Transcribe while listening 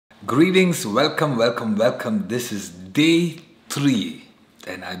Greetings, welcome, welcome, welcome. This is day 3,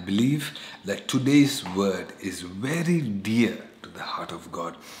 and I believe that today's word is very dear to the heart of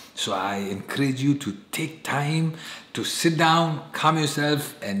God. So I encourage you to take time to sit down, calm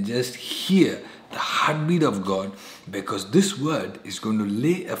yourself, and just hear the heartbeat of God, because this word is going to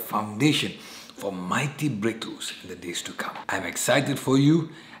lay a foundation for mighty breakthroughs in the days to come. I'm excited for you.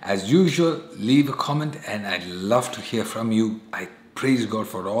 As usual, leave a comment and I'd love to hear from you. I praise God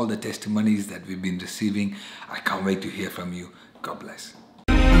for all the testimonies that we've been receiving. I can't wait to hear from you. God bless.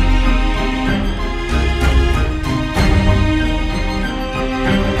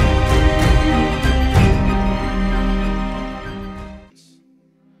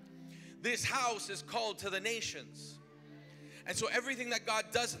 This house is called to the nations. And so everything that God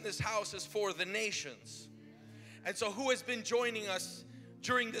does in this house is for the nations. And so who has been joining us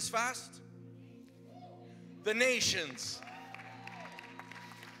during this fast? The nations.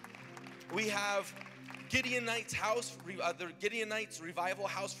 We have Gideonites house, the Gideonites Revival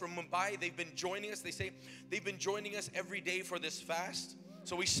House from Mumbai. They've been joining us. They say they've been joining us every day for this fast.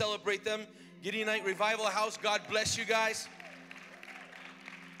 So we celebrate them. Gideonite Revival House, God bless you guys.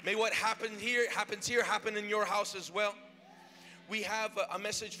 May what happens here, happen in your house as well. We have a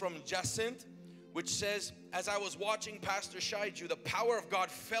message from Jacinth, which says, as I was watching Pastor Shaiju, the power of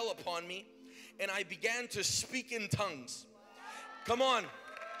God fell upon me, and I began to speak in tongues. Come on.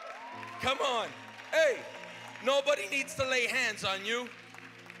 Come on. Hey, nobody needs to lay hands on you.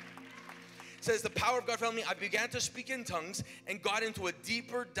 It says, the power of God fell on me. I began to speak in tongues and got into a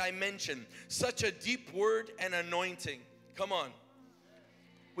deeper dimension. Such a deep word and anointing. Come on.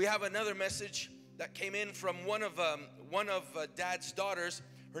 We have another message that came in from one of Dad's daughters.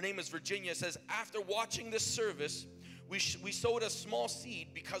 Her name is Virginia. It says, after watching this service, we sowed a small seed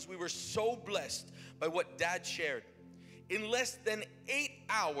because we were so blessed by what Dad shared. In less than 8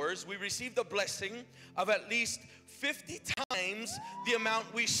 hours, we received the blessing of at least 50 times the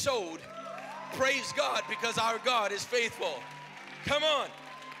amount we sowed. Praise God, because our God is faithful. Come on.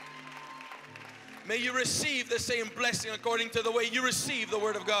 May you receive the same blessing according to the way you receive the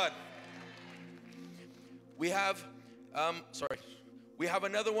Word of God. We have, we have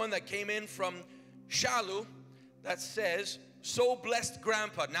another one that came in from Shalu that says, so blessed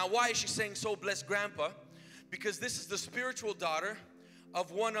grandpa. Now, why is she saying so blessed grandpa? Because this is the spiritual daughter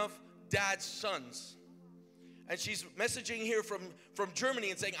of one of Dad's sons. And she's messaging here from Germany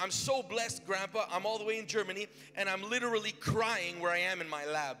and saying, I'm so blessed, Grandpa. I'm all the way in Germany, and I'm literally crying where I am in my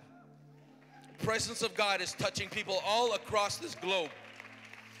lab. The presence of God is touching people all across this globe.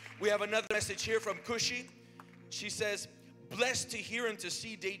 We have another message here from Kushi. She says, blessed to hear and to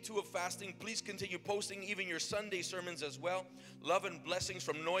see day 2 of fasting. Please continue posting even your Sunday sermons as well. Love and blessings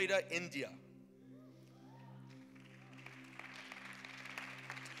from Noida, India.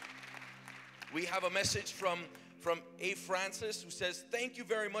 We have a message from A. Francis, who says, thank you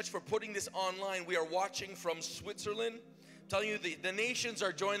very much for putting this online. We are watching from Switzerland. I'm telling you, the nations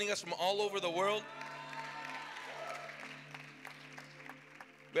are joining us from all over the world.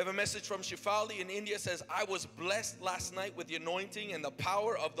 We have a message from Shifali in India. Says, I was blessed last night with the anointing and the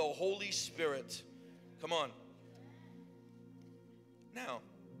power of the Holy Spirit. Come on. Now,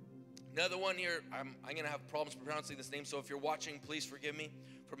 another one here. I'm going to have problems pronouncing this name, so if you're watching, please forgive me.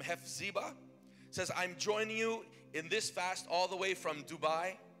 From Hefziba. Says, I'm joining you in this fast all the way from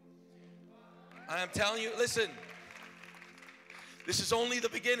Dubai. I'm telling you, listen, this is only the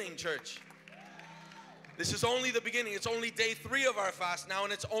beginning, church. This is only the beginning. It's only day 3 of our fast now,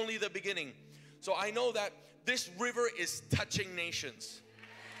 and it's only the beginning. So I know that this river is touching nations.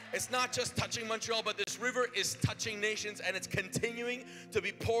 It's not just touching Montreal, but this river is touching nations, and it's continuing to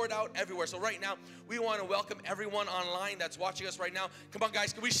be poured out everywhere. So right now, we want to welcome everyone online that's watching us right now. Come on,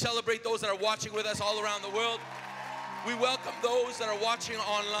 guys, can we celebrate those that are watching with us all around the world? We welcome those that are watching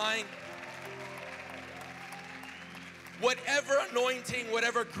online. Whatever anointing,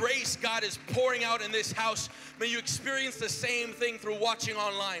 whatever grace God is pouring out in this house, may you experience the same thing through watching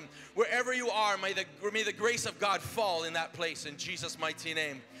online. Wherever you are, may the grace of God fall in that place in Jesus' mighty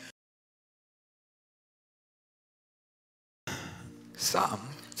name. Psalm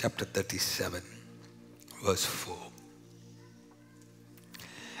chapter 37, verse 4.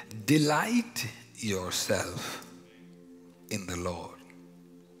 Delight yourself in the Lord,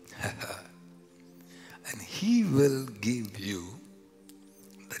 and He will give you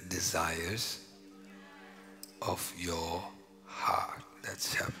the desires of your heart.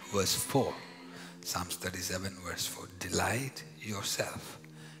 That's verse 4. Psalms 37, verse 4. Delight yourself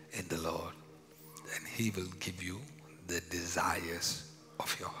in the Lord, and He will give you the desires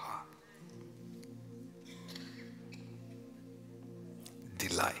of your heart.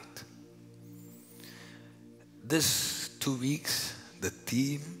 delight. This 2 weeks, the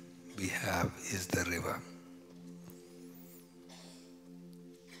theme we have is the river.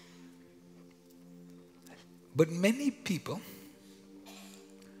 But many people,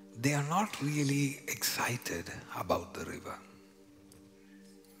 they are not really excited about the river.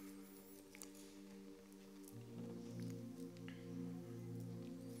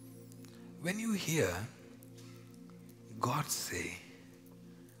 When you hear God say,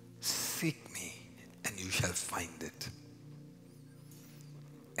 "Seek me and you shall find it,"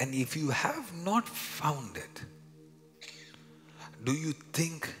 and if you have not found it, do you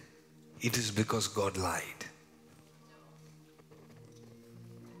think it is because God lied?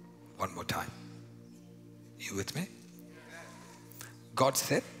 One more time. You with me? God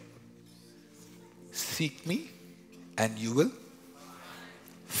said, "Seek me and you will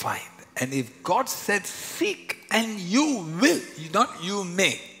find." And if God said, "Seek and you will," not you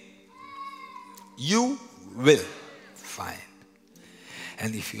may, you will find.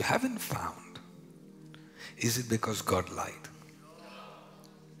 And if you haven't found, is it because God lied?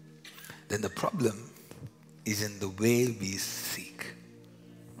 Then the problem is in the way we seek.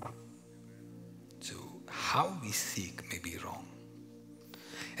 So how we seek may be wrong.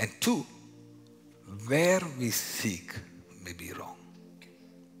 And two, where we seek may be wrong.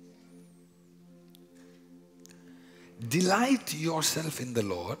 Delight yourself in the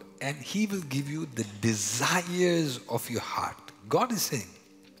Lord and He will give you the desires of your heart. God is saying,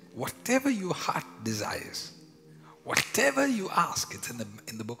 whatever your heart desires, whatever you ask, it's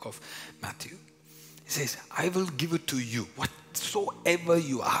in the book of Matthew. He says, "I will give it to you, whatsoever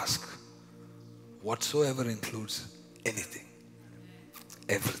you ask." Whatsoever includes anything,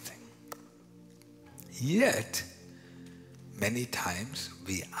 everything. Yet, many times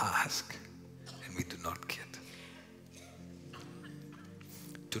we ask and we do not get.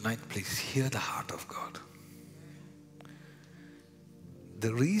 Tonight, please hear the heart of God.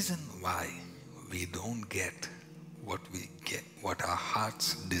 The reason why we don't get what our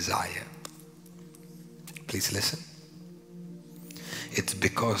hearts desire, please listen. It's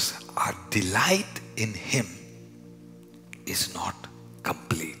because our delight in Him is not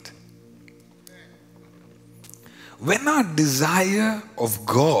complete. When our desire of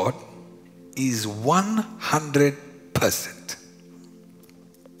God is 100%,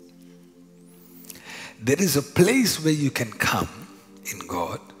 there is a place where you can come in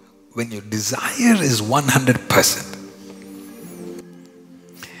God when your desire is 100%.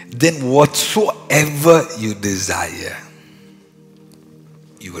 Then whatsoever you desire,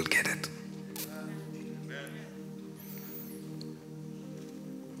 you will get it.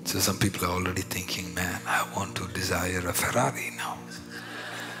 So some people are already thinking, "Man, I want to desire a Ferrari now."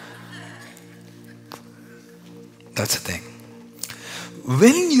 That's the thing.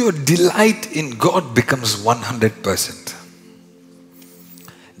 When your delight in God becomes 100%,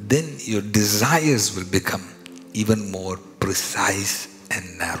 then your desires will become even more precise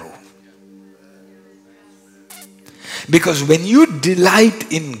and narrow. Because when you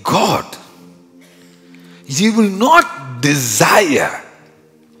delight in God, you will not desire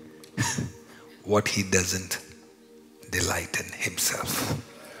what He doesn't delight in Himself.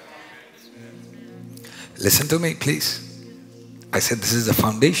 Listen to me, please. I said this is the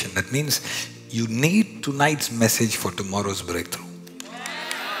foundation. That means you need tonight's message for tomorrow's breakthrough.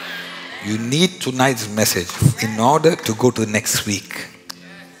 You need tonight's message in order to go to next week.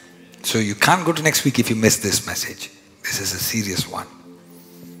 So you can't go to next week if you miss this message. This is a serious one.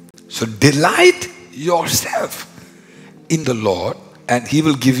 So delight yourself in the Lord and He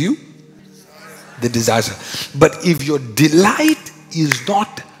will give you the desires. But if your delight is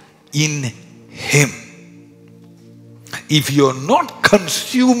not in Him, if you're not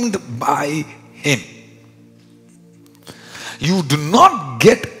consumed by Him, you do not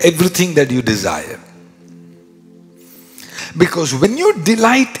get everything that you desire. Because when you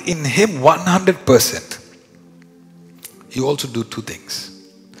delight in Him 100%, you also do two things.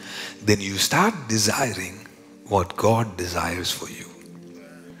 Then you start desiring what God desires for you.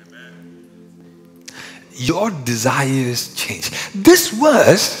 Your desires change. This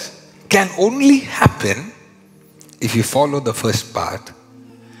verse can only happen if you follow the first part,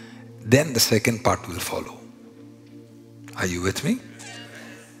 then the second part will follow. Are you with me?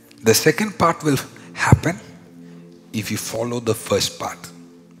 The second part will happen if you follow the first part.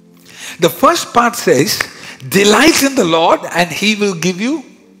 The first part says, delight in the Lord and He will give you.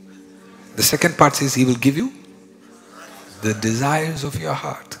 The second part says He will give you the desires of your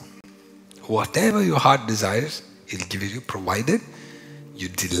heart. Whatever your heart desires, He'll give you, provided you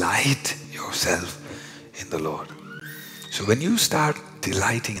delight yourself in the Lord. So when you start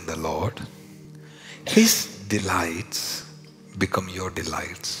delighting in the Lord, His delights become your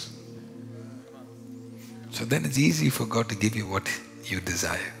delights. So then it's easy for God to give you what you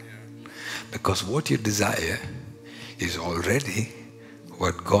desire. Because what you desire is already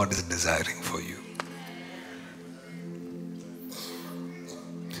what God is desiring for you.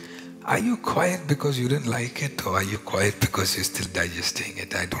 Are you quiet because you didn't like it, or are you quiet because you're still digesting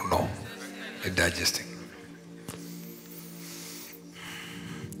it? I don't know. You're digesting.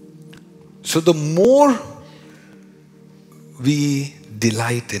 So the more we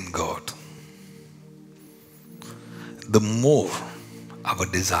delight in God, the more our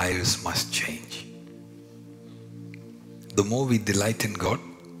desires must change. The more we delight in God,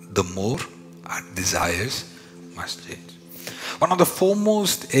 the more our desires must change. One of the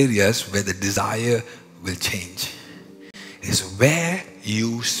foremost areas where the desire will change is where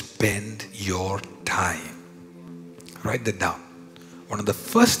you spend your time. Write that down. One of the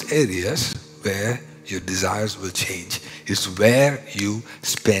first areas where your desires will change is where you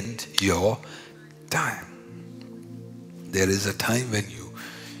spend your time. There is a time when you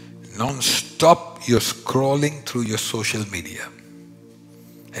non-stop you're scrolling through your social media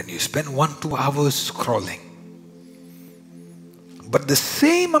and you spend 1-2 hours scrolling. But the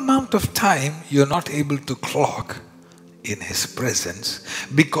same amount of time you're not able to clock in His presence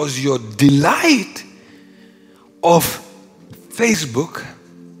because your delight of Facebook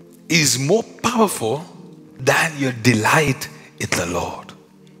is more powerful than your delight in the Lord.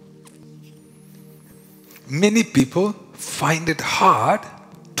 Many people find it hard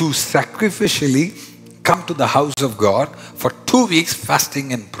to sacrificially come to the house of God for 2 weeks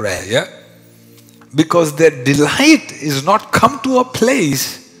fasting and prayer, because their delight is not come to a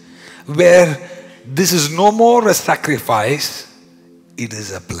place where this is no more a sacrifice, it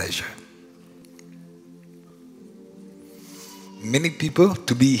is a pleasure. Many people,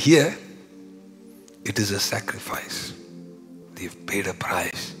 to be here, it is a sacrifice. They've paid a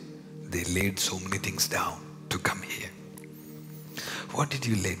price. They laid so many things down to come here. What did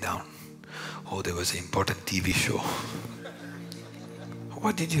you lay down? Oh, there was an important TV show.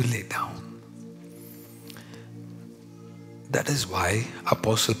 What did you lay down? That is why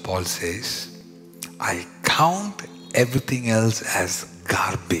Apostle Paul says, I count everything else as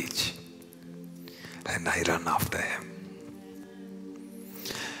garbage and I run after Him.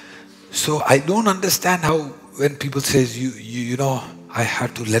 So I don't understand how when people say, you know, I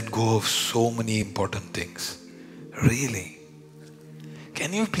had to let go of so many important things. Really?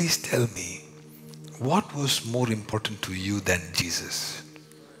 Can you please tell me what was more important to you than Jesus?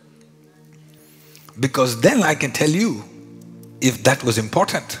 Because then I can tell you if that was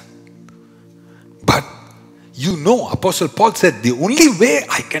important. But you know, Apostle Paul said the only way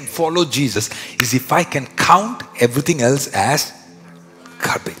I can follow Jesus is if I can count everything else as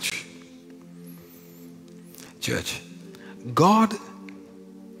garbage. Church, God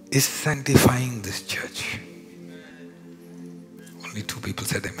is sanctifying this church. Only 2 people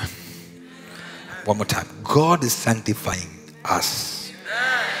said amen. One more time. God is sanctifying us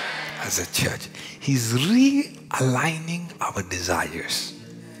as a church. He's realigning our desires.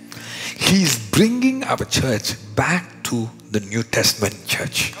 He's bringing our church back to the New Testament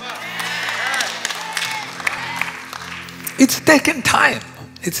church. It's taken time.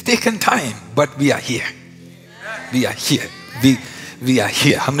 It's taken time, but we are here. We are here. We are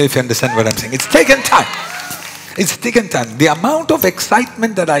here. How many of you understand what I'm saying? It's taken time. It's taken time. The amount of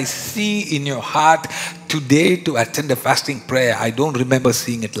excitement that I see in your heart today to attend a fasting prayer, I don't remember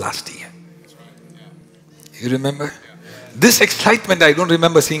seeing it last year. You remember? This excitement, I don't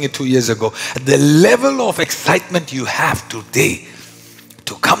remember seeing it 2 years ago. The level of excitement you have today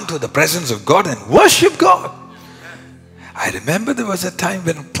to come to the presence of God and worship God. I remember there was a time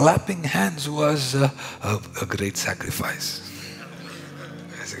when clapping hands was a great sacrifice.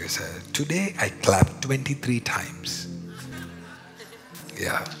 As I said, today I clapped 23 times.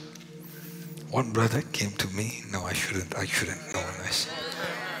 Yeah. One brother came to me. No, I shouldn't. No,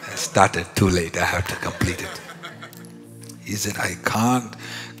 I started too late. I have to complete it. He said, I can't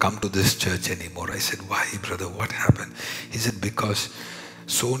come to this church anymore. I said, why, brother? What happened? He said, because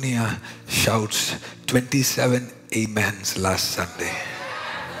Sonia shouts 27 amens last Sunday.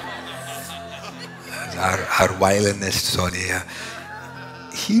 Our violinist, Sonia.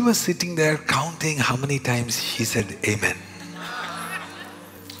 He was sitting there counting how many times he said amen.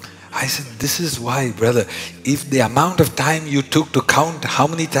 I said, this is why, brother, if the amount of time you took to count how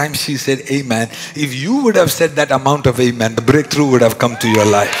many times she said amen, if you would have said that amount of amen, the breakthrough would have come to your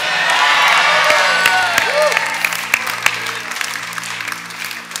life.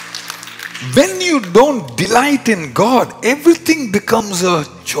 When you don't delight in God, everything becomes a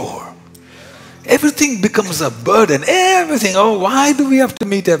chore. Everything becomes a burden. Everything. Oh, why do we have to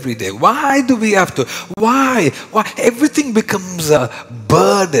meet every day? Why do we have to? Why? Why? Everything becomes a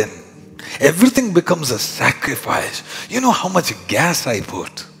burden. Everything becomes a sacrifice. You know how much gas I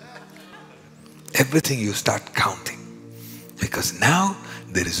put? Everything you start counting. Because now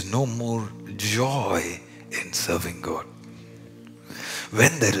there is no more joy in serving God.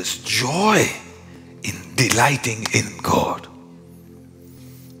 When there is joy in delighting in God,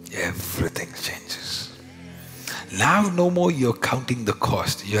 everything changes. Now no more you're counting the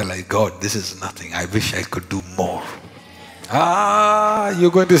cost. You're like, God, this is nothing. I wish I could do more.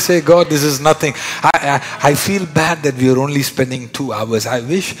 You're going to say, God, this is nothing. I feel bad that we are only spending 2 hours. I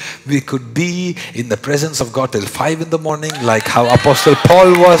wish we could be in the presence of God till 5 in the morning, like how Apostle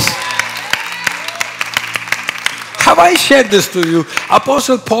Paul was. Have I shared this to you?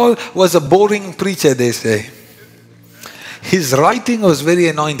 Apostle Paul was a boring preacher, they say. His writing was very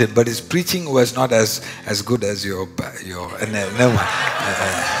anointed, but his preaching was not as good as your never mind.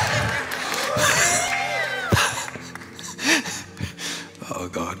 Oh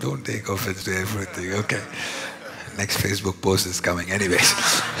God, don't take offense to everything. Okay. Next Facebook post is coming. Anyways.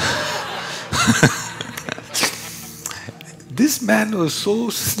 This man was so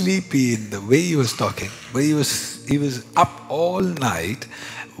sleepy in the way he was talking, but he was up all night.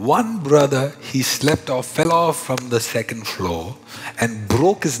 One brother, he slept off, fell off from the 2nd floor and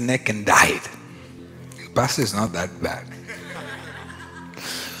broke his neck and died. Pastor, is not that bad.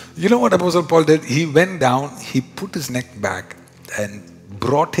 You know what Apostle Paul did? He went down, he put his neck back and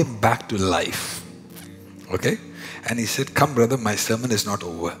brought him back to life. Okay? And he said, come brother, my sermon is not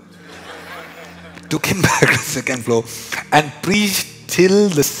over. Took him back to the 2nd floor and preached till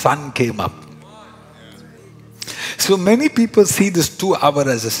the sun came up. So many people see this 2 hours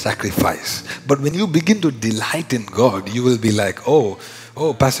as a sacrifice. But when you begin to delight in God, you will be like, oh,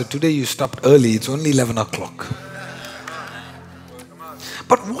 Pastor, today you stopped early. It's only 11 o'clock.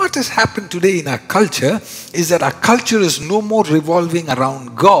 But what has happened today in our culture is that our culture is no more revolving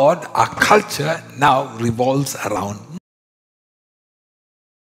around God. Our culture now revolves around money.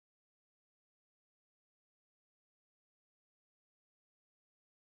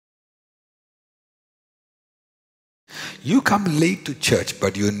 You come late to church,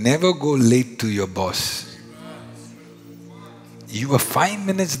 but you never go late to your boss. You are 5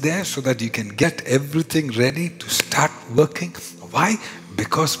 minutes there so that you can get everything ready to start working. Why?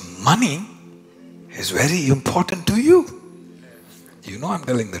 Because money is very important to you. You know I'm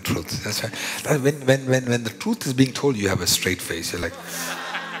telling the truth. That's right. When the truth is being told, you have a straight face. You're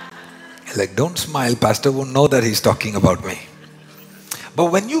like, don't smile. Pastor won't know that he's talking about me. But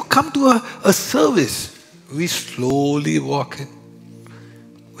when you come to a service, we slowly walk in.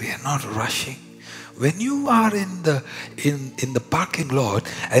 We are not rushing. When you are in the parking lot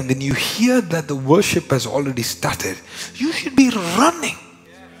and when you hear that the worship has already started, you should be running.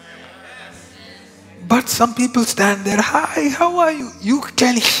 But some people stand there, hi, how are you? You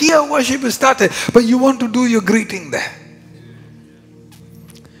can hear worship has started, but you want to do your greeting there.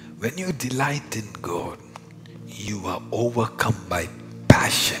 When you delight in God, you are overcome by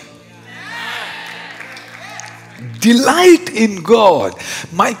passion. Delight in God.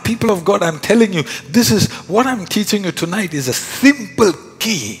 My people of God, I'm telling you, this is what I'm teaching you tonight is a simple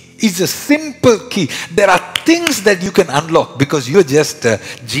key. It's a simple key. There are things that you can unlock because you're just a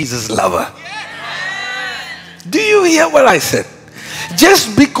Jesus lover. Do you hear what I said?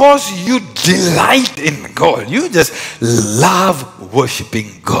 Just because you delight in God, you just love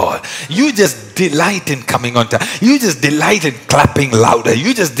worshiping God. You just delight in coming on time. You just delight in clapping louder.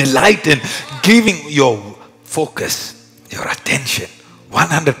 You just delight in giving your focus, your attention,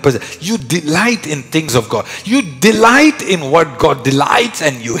 100%. You delight in things of God. You delight in what God delights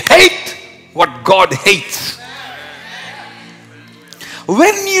and you hate what God hates.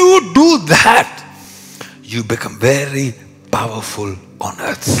 When you do that, you become very powerful on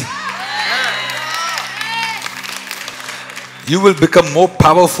earth. You will become more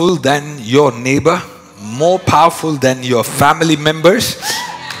powerful than your neighbor, more powerful than your family members,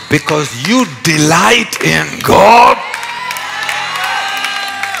 because you delight in God.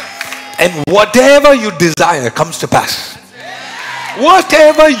 And whatever you desire comes to pass.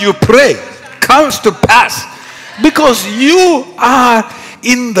 Whatever you pray comes to pass. Because you are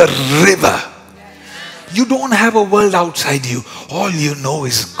in the river. You don't have a world outside you. All you know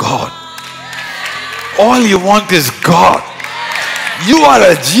is God. All you want is God. You are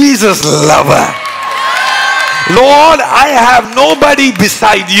a Jesus lover. Lord, I have nobody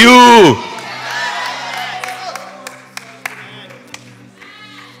beside you.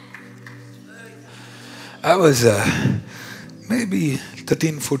 was maybe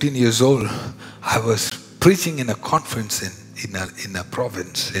 13, 14 years old. I was preaching in a conference in a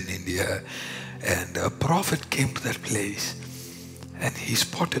province in India, and a prophet came to that place, and he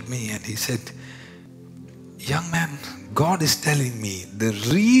spotted me and he said, "Young man, God is telling me the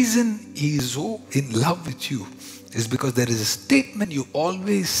reason He is so in love with you is because there is a statement you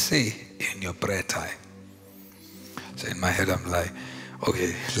always say in your prayer time." So in my head I'm like,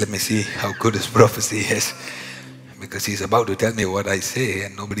 okay, let me see how good his prophecy is, because he's about to tell me what I say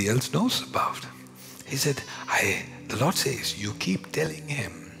and nobody else knows about. He said, the Lord says, you keep telling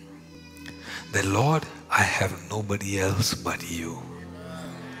him, the Lord, I have nobody else but you.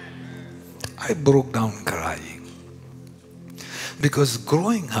 I broke down crying. Because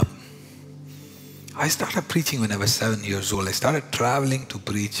growing up, I started preaching when I was 7 years old. I started traveling to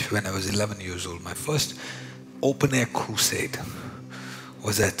preach when I was 11 years old. My first open-air crusade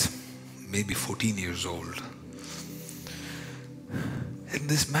was at maybe 14 years old. And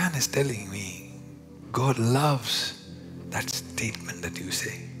this man is telling me, God loves that statement that you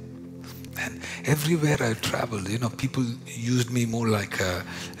say. And everywhere I traveled, people used me more like a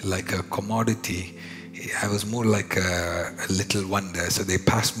commodity. I was more like a little wonder. So they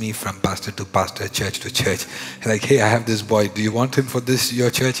passed me from pastor to pastor, church to church. Like, hey, I have this boy. Do you want him for this,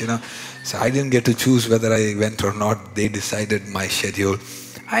 your church? So I didn't get to choose whether I went or not. They decided my schedule.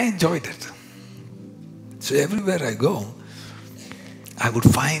 I enjoyed it. So everywhere I go, I would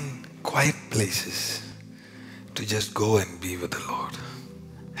find quiet places to just go and be with the Lord.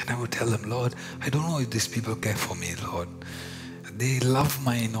 And I would tell them, Lord, I don't know if these people care for me, Lord. They love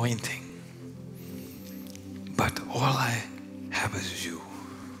my anointing. But all I have is you.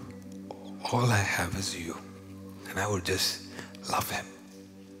 All I have is you. And I would just love him.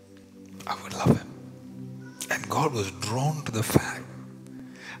 I would love him. And God was drawn to the fact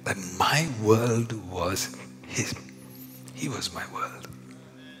that my world was his. He was my world.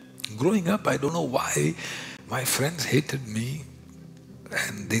 Growing up, I don't know why my friends hated me,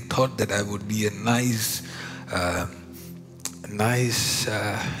 and they thought that I would be a nice, I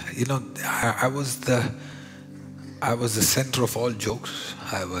was the center of all jokes.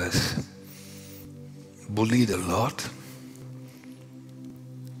 I was bullied a lot.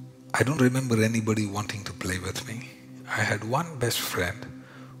 I don't remember anybody wanting to play with me. I had one best friend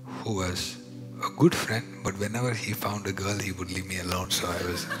who was a good friend, but whenever he found a girl, he would leave me alone. So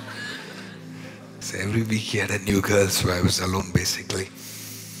every week he had a new girl, so I was alone basically.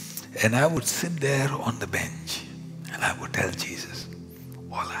 And I would sit there on the bench and I would tell Jesus,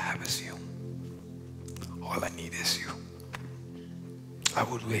 all I have is you. All I need is you. I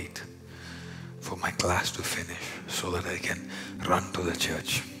would wait for my class to finish so that I can run to the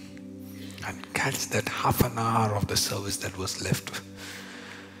church and catch that half an hour of the service that was left.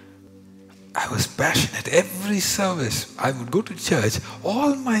 I was passionate. Every service, I would go to church.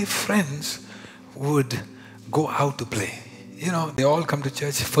 All my friends would go out to play. They all come to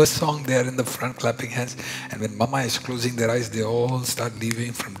church. First song, they are in the front clapping hands. And when Mama is closing their eyes, they all start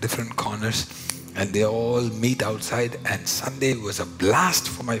leaving from different corners. And they all meet outside. And Sunday was a blast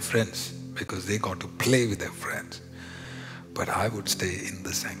for my friends because they got to play with their friends. But I would stay in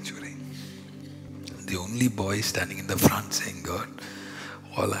the sanctuary. The only boy standing in the front saying, God,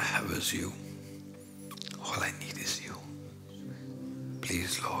 all I have is you. All I need is you.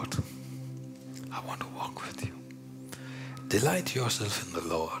 Please, Lord, I want to walk with you. Delight yourself in the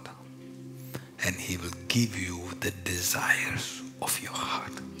Lord, and He will give you the desires of your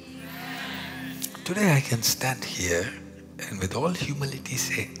heart. Today I can stand here and with all humility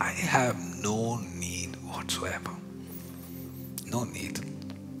say, I have no need whatsoever. No need.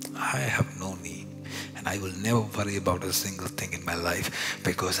 I have no need. And I will never worry about a single thing in my life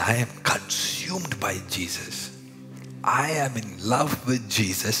because I am consumed by Jesus. I am in love with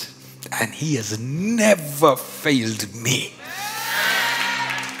Jesus and He has never failed me.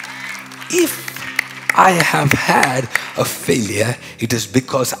 If I have had a failure, it is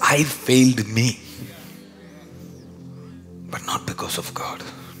because I failed me. But not because of God.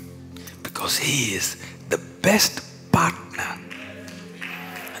 Because He is the best partner,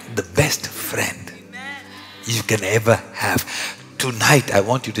 the best friend you can ever have. Tonight I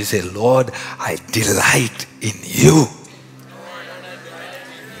want you to say, Lord, I delight in you.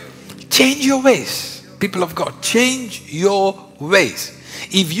 Change your ways. People of God, change your ways.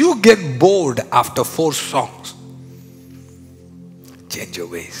 If you get bored after 4 songs, change your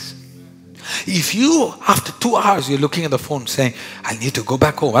ways. If you, after 2 hours, you're looking at the phone saying, I need to go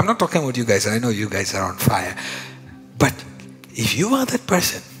back home. I'm not talking about you guys. I know you guys are on fire. But if you are that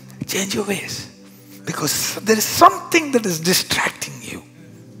person, change your ways. Because there is something that is distracting you.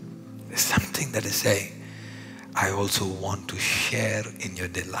 There's something that is saying, I also want to share in your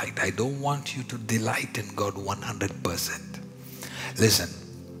delight. I don't want you to delight in God 100%. Listen,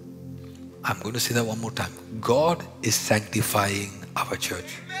 I'm going to say that one more time. God is sanctifying our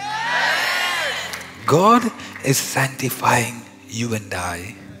church. God is sanctifying you and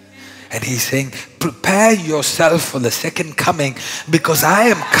I. And He's saying, prepare yourself for the second coming, because I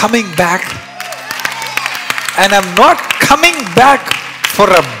am coming back. And I'm not coming back for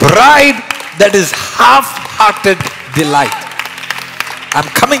a bride that is half-hearted delight. I'm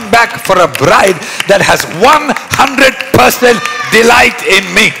coming back for a bride that has 100% delight in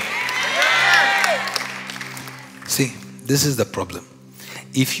me. See, this is the problem.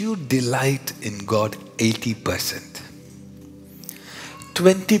 If you delight in God 80%,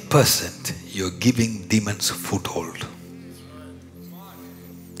 20% you're giving demons foothold.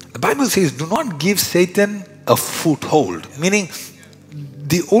 The Bible says, do not give Satan a foothold. Meaning,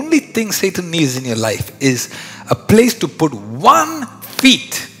 the only thing Satan needs in your life is a place to put 1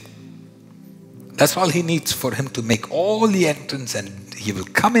 foot. That's all he needs for him to make all the entrance, and he will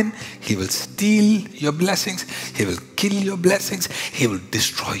come in, he will steal your blessings, he will kill your blessings, he will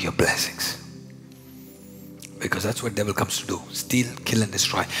destroy your blessings. Because that's what the devil comes to do. Steal, kill and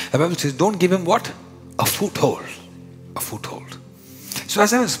destroy. The Bible says, don't give him what? A foothold. A foothold. So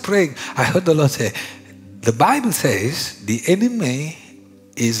as I was praying, I heard the Lord say, the Bible says the enemy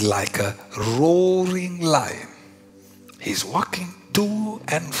is like a roaring lion. He's walking to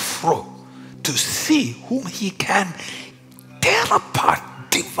and fro to see whom he can tear apart,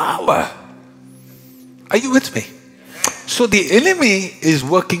 devour. Are you with me? So the enemy is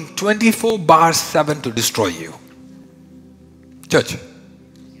working 24/7 to destroy you. Church,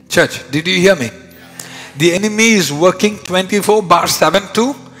 did you hear me? The enemy is working 24/7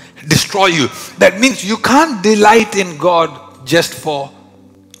 to destroy you. That means you can't delight in God just for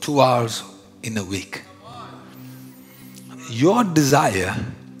 2 hours in a week. Your desire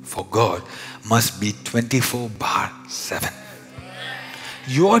for God must be 24/7.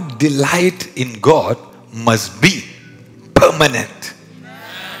 Your delight in God must be permanent.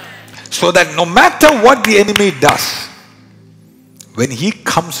 So that no matter what the enemy does, when he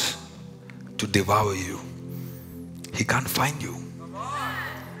comes to devour you, he can't find you.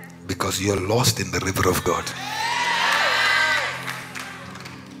 Because you're lost in the river of God.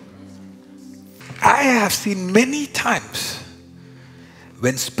 I have seen many times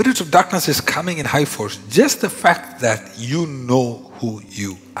when spirits of darkness is coming in high force, just the fact that you know who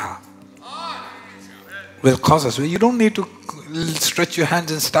you are will cause us. You don't need to stretch your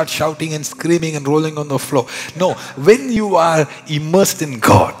hands and start shouting and screaming and rolling on the floor. No, when you are immersed in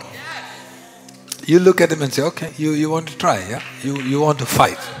God, you look at him and say, okay, you want to try, yeah? You want to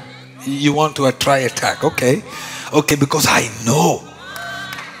fight. You want to try attack, okay? Okay, because I know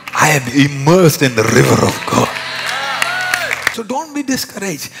I am immersed in the river of God. So don't be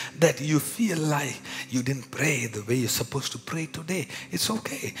discouraged that you feel like you didn't pray the way you're supposed to pray today. It's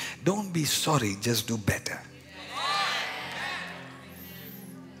okay. Don't be sorry, just do better.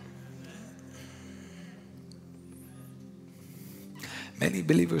 Many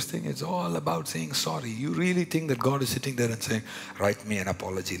believers think it's all about saying sorry. You really think that God is sitting there and saying, write me an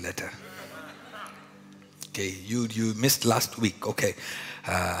apology letter. Okay, you missed last week. Okay,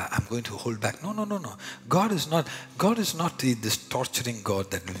 I'm going to hold back. No. God is not this torturing God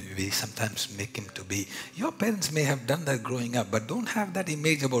that we sometimes make him to be. Your parents may have done that growing up, but don't have that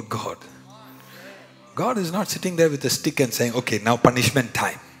image about God. God is not sitting there with a stick and saying, okay, now punishment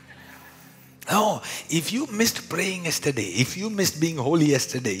time. No, if you missed praying yesterday, if you missed being holy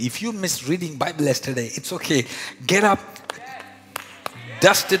yesterday, if you missed reading Bible yesterday, it's okay. Get up,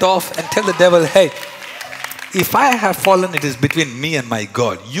 dust it off and tell the devil, hey, if I have fallen, it is between me and my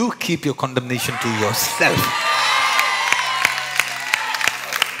God. You keep your condemnation to yourself.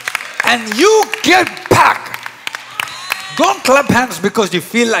 And you get back. Don't clap hands because you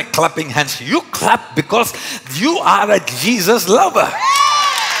feel like clapping hands. You clap because you are a Jesus lover.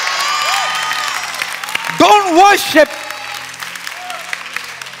 Don't worship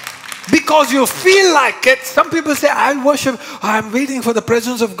because you feel like it. Some people say, I worship. I'm waiting for the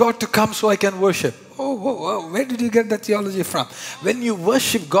presence of God to come so I can worship. Oh, where did you get that theology from? When you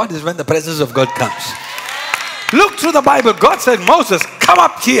worship God is when the presence of God comes. Look through the Bible. God said, Moses, come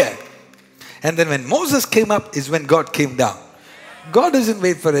up here. And then when Moses came up is when God came down. God doesn't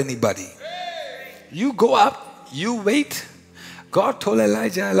wait for anybody. You go up, you wait. God told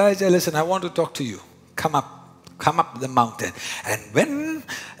Elijah, listen, I want to talk to you. Come up the mountain. And when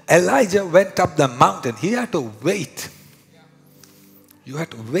Elijah went up the mountain, he had to wait. You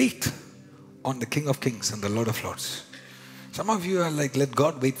had to wait on the King of Kings and the Lord of Lords. Some of you are like, let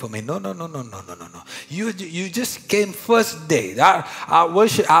God wait for me. No, no, no, no, no, no, no, no. You just came first day. Our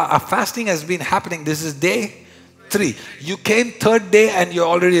worship, our fasting has been happening. This is day 3. You came third day and you're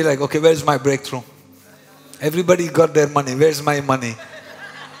already like, okay, where's my breakthrough? Everybody got their money. Where's my money?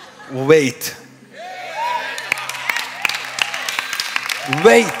 Wait.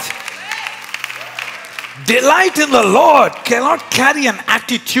 Wait. Delight in the Lord cannot carry an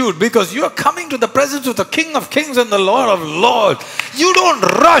attitude, because you are coming to the presence of the King of Kings and the Lord of Lords. You don't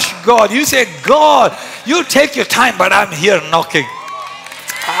rush God. You say, God, you take your time, but I'm here knocking.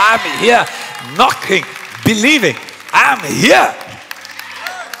 I'm here knocking, believing. I'm here.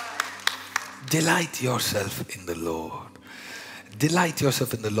 Delight yourself in the Lord. Delight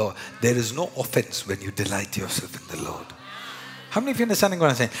yourself in the Lord. There is no offense when you delight yourself in the Lord. How many of you understanding what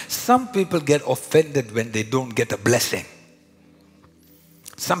I'm saying? Some people get offended when they don't get a blessing.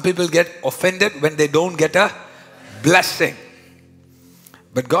 Some people get offended when they don't get a blessing.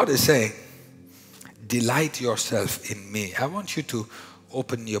 But God is saying, delight yourself in me. I want you to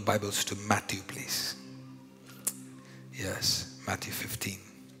open your Bibles to Matthew, please. Yes, Matthew 15.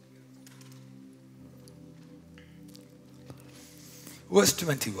 Verse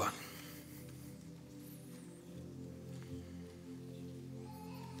 21.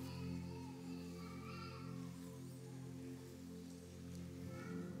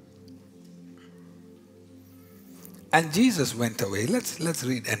 And Jesus went away. Let's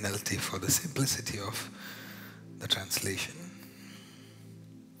read NLT for the simplicity of the translation.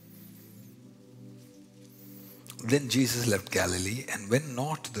 Then Jesus left Galilee and went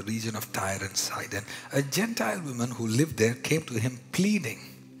north to the region of Tyre and Sidon. A Gentile woman who lived there came to him pleading.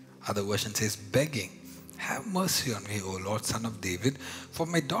 Other version says begging. Have mercy on me, O Lord, Son of David, for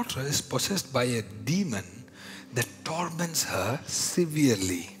my daughter is possessed by a demon that torments her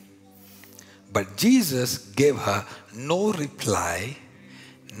severely. But Jesus gave her no reply,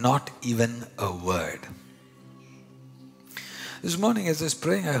 not even a word. This morning as I was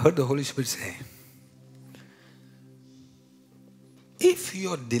praying, I heard the Holy Spirit say, if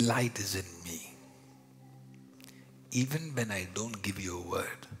your delight is in me, even when I don't give you a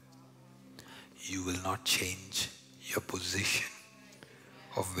word, you will not change your position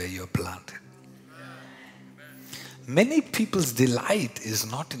of where you're planted. Many people's delight is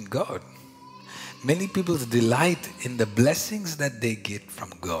not in God. Many people's delight in the blessings that they get from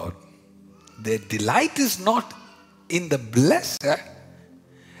God. Their delight is not in the blesser.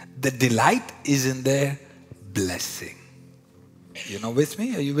 The delight is in their blessing. You know with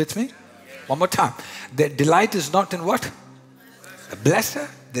me? Are you with me? One more time. Their delight is not in what? A blesser.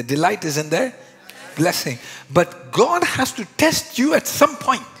 Their delight is in their blessing. But God has to test you at some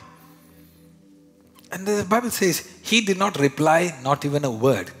point. And the Bible says, He did not reply, not even a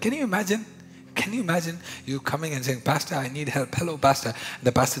word. Can you imagine? Can you imagine you coming and saying, Pastor, I need help. Hello, Pastor.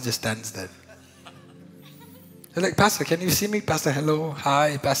 The pastor just stands there. You're like, Pastor, can you see me? Pastor, hello.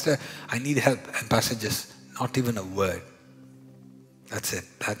 Hi, Pastor. I need help. And Pastor just, not even a word. That's it.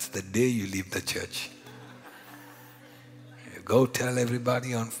 That's the day you leave the church. You go tell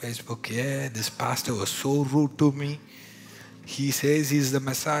everybody on Facebook, yeah, this pastor was so rude to me. He says he's the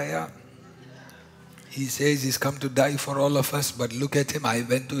Messiah. He says he's come to die for all of us, but look at him. I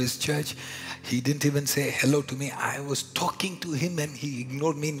went to his church. He didn't even say hello to me. I was talking to him and he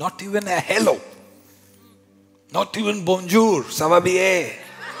ignored me. Not even a hello. Not even bonjour, ça va bien.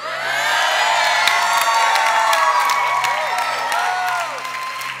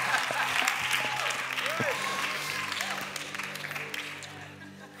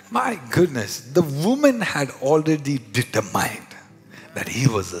 My goodness, the woman had already determined that he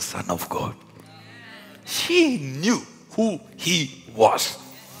was the Son of God. She knew who he was.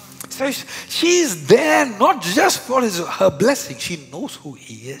 So she is there not just for her blessing. She knows who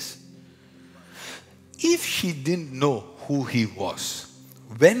he is. If she didn't know who he was,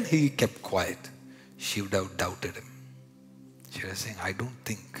 when he kept quiet, she would have doubted him. She was saying, I don't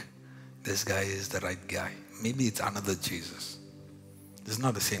think this guy is the right guy. Maybe it's another Jesus. This is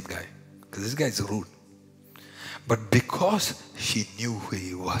not the same guy. Because this guy is rude. But because she knew who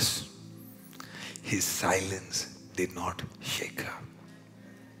he was, his silence did not shake her.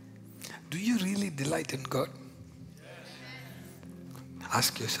 Do you really delight in God?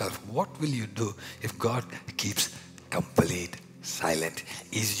 Ask yourself, what will you do if God keeps complete silent?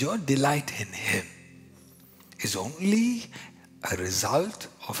 Is your delight in Him is only a result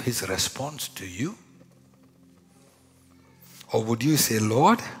of His response to you? Or would you say,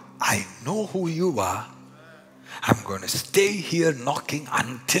 Lord, I know who you are. I'm going to stay here knocking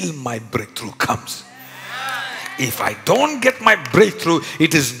until my breakthrough comes. If I don't get my breakthrough,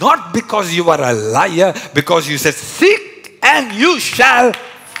 it is not because you are a liar, because you said, seek and you shall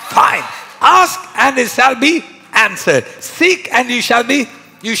find. Ask and it shall be answered. Seek and you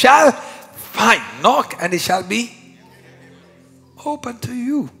shall find. Knock and it shall be open to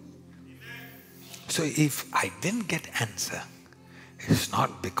you. So if I didn't get answer, it's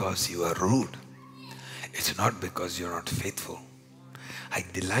not because you are rude. It's not because you're not faithful. I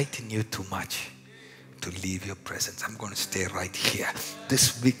delight in you too much to leave your presence. I'm going to stay right here.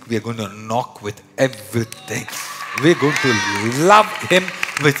 This week we're going to knock with everything. We're going to love Him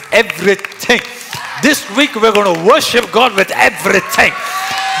with everything. This week we're going to worship God with everything.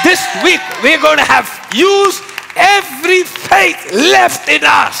 This week we're going to have used every faith left in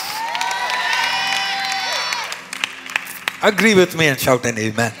us. Agree with me and shout an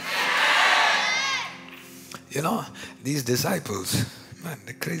amen. You know, these disciples, man,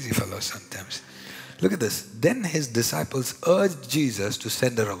 they're crazy fellows sometimes. Look at this. Then his disciples urged Jesus to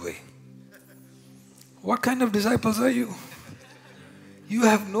send her away. What kind of disciples are you? You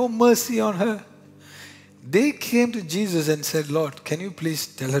have no mercy on her. They came to Jesus and said, Lord, can you please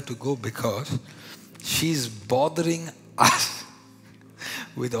tell her to go because she's bothering us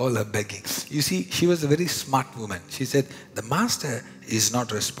with all her begging. You see, she was a very smart woman. She said, the master is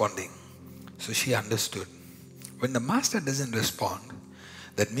not responding. So she understood. When the master doesn't respond,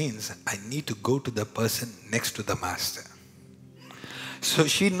 that means I need to go to the person next to the master. So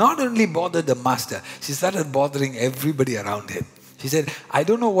she not only bothered the master, she started bothering everybody around him. She said, I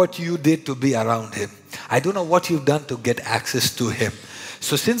don't know what you did to be around him. I don't know what you've done to get access to him.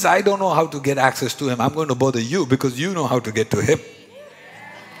 So since I don't know how to get access to him, I'm going to bother you because you know how to get to him.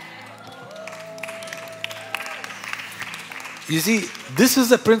 You see, this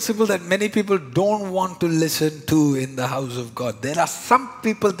is a principle that many people don't want to listen to in the house of God. There are some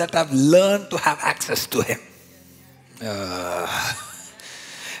people that have learned to have access to Him.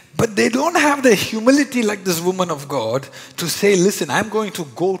 But they don't have the humility like this woman of God to say, listen, I'm going to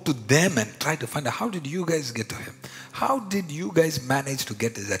go to them and try to find out, how did you guys get to Him? How did you guys manage to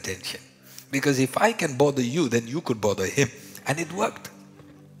get His attention? Because if I can bother you, then you could bother Him. And it worked.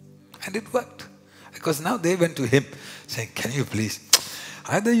 And it worked. Because now they went to Him saying, can you please,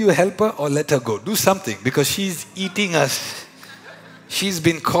 either you help her or let her go. Do something because she's eating us. She's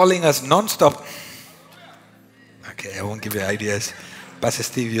been calling us non-stop. Okay, I won't give you ideas. Pastor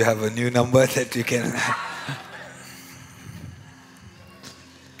Steve, you have a new number that you can...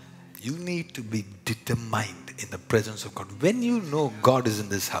 You need to be determined in the presence of God. When you know God is in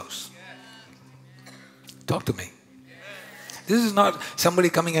this house, talk to me. This is not somebody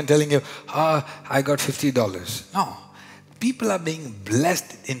coming and telling you, I got $50. No. People are being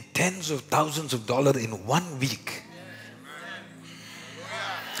blessed in tens of thousands of dollars in 1 week.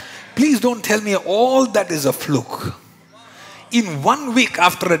 Please don't tell me all that is a fluke. In 1 week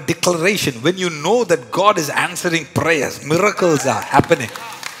after a declaration, when you know that God is answering prayers, miracles are happening.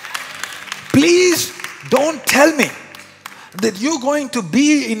 Please don't tell me that you're going to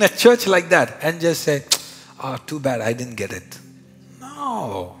be in a church like that and just say, oh, too bad I didn't get it.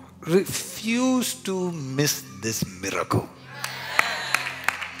 No. Refuse to miss this miracle.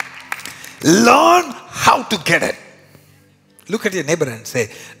 Learn how to get it. Look at your neighbor and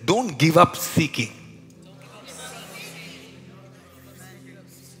say, don't give up seeking.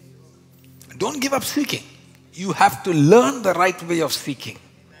 Don't give up seeking. You have to learn the right way of seeking.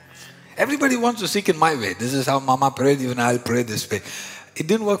 Everybody wants to seek in my way. This is how Mama prayed, even I'll pray this way. It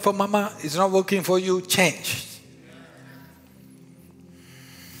didn't work for Mama. It's not working for you. Change.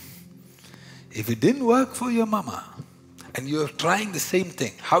 If it didn't work for your mama and you're trying the same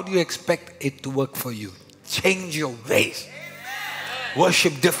thing, how do you expect it to work for you? Change your ways.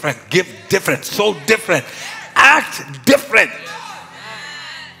 Worship different, give different, sow different, act different.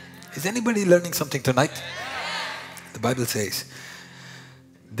 Is anybody learning something tonight? The Bible says,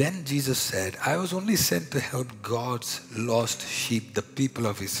 then Jesus said, I was only sent to help God's lost sheep, the people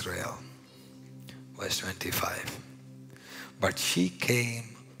of Israel. Verse 25. But she came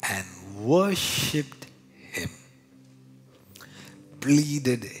and worshipped Him.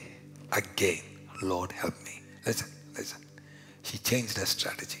 Pleaded again, Lord, help me. Listen. She changed her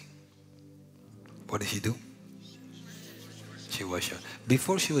strategy. What did she do? She worshiped.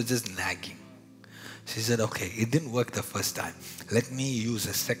 Before she was just nagging. She said, okay, it didn't work the first time. Let me use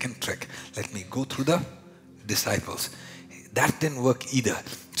a second trick. Let me go through the disciples. That didn't work either.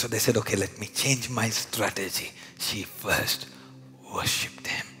 So they said, okay, let me change my strategy. She first worshipped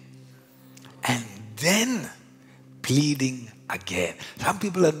Him. And then pleading again. Some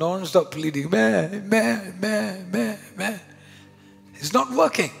people are non-stop pleading. Meh, meh, meh, meh, meh. It's not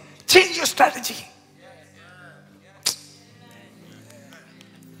working. Change your strategy.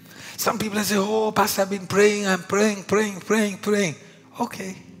 Some people say, oh, Pastor, I've been praying, I'm praying.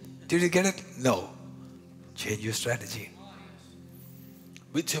 Okay. Did you get it? No. Change your strategy.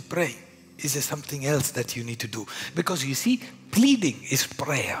 With your praying, is there something else that you need to do? Because you see, pleading is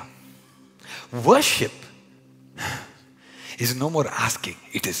prayer. Worship is no more asking,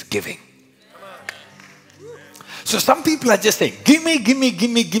 it is giving. So some people are just saying, give me.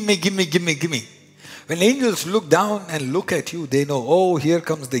 When angels look down and look at you, they know, oh, here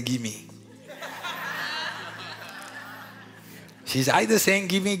comes the gimme. She's either saying,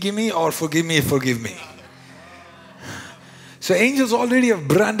 give me, or forgive me. So angels already have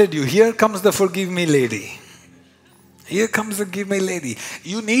branded you. Here comes the forgive me lady. Here comes the give me lady.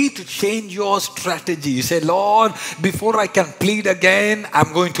 You need to change your strategy. You say, Lord, before I can plead again,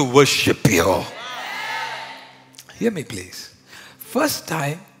 I'm going to worship you. Hear me, please. First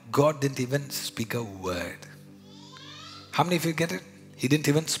time, God didn't even speak a word. How many of you get it? He didn't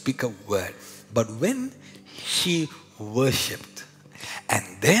even speak a word. But when she worshipped and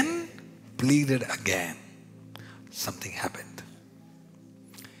then pleaded again, something happened.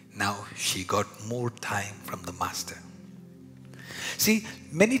 Now she got more time from the master. See,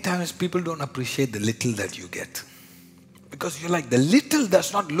 many times people don't appreciate the little that you get. Because you're like, the little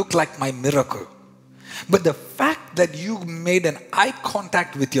does not look like my miracle. But the fact that you made an eye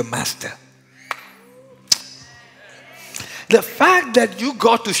contact with your master, the fact that you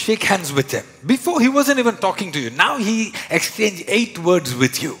got to shake hands with him, before he wasn't even talking to you, now he exchanged 8 words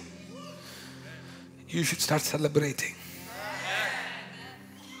with you. You should start celebrating.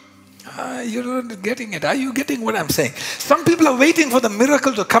 You're not getting it. Are you getting what I'm saying? Some people are waiting for the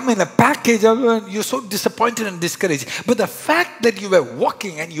miracle to come in a package. You're so disappointed and discouraged. But the fact that you were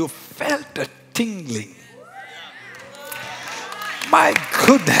walking and you felt a tingling. My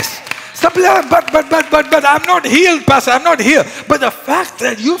goodness. Some people are, but I'm not healed, Pastor. I'm not here. But the fact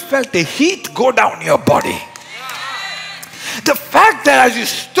that you felt the heat go down your body. The fact that as you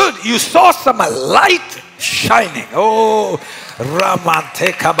stood, you saw some light shining. Oh,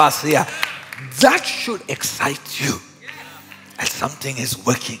 Ramante Kabasia. That should excite you. And something is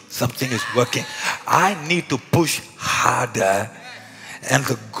working. Something is working. I need to push harder. And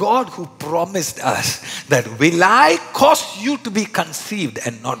the God who promised us that will I cause you to be conceived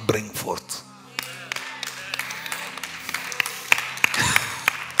and not bring forth.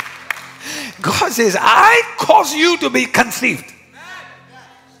 God says, I cause you to be conceived.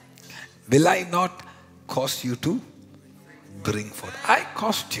 Will I not cause you to bring forth? I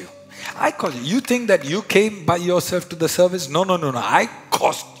caused you. I caused you. You think that you came by yourself to the service? No. I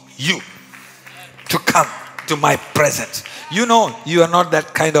caused you to come to my presence. You know, you are not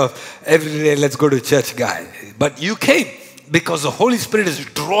that kind of every day let's go to church guy. But you came because the Holy Spirit is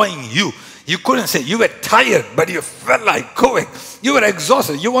drawing you. You couldn't say, you were tired, but you felt like going. You were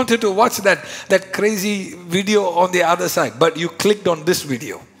exhausted. You wanted to watch that crazy video on the other side, but you clicked on this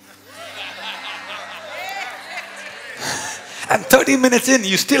video. And 30 minutes in,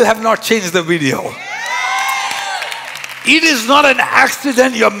 you still have not changed the video. It is not an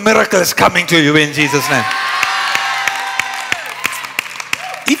accident your miracle is coming to you in Jesus' name.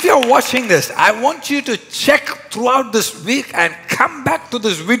 If you're watching this, I want you to check throughout this week and come back to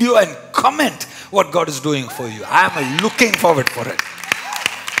this video and comment what God is doing for you. I'm looking forward for it.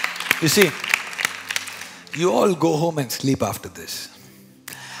 You see, you all go home and sleep after this.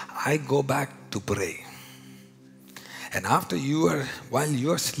 I go back to pray. And after while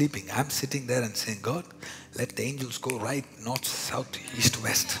you are sleeping, I'm sitting there and saying, God, let the angels go right, north, south, east,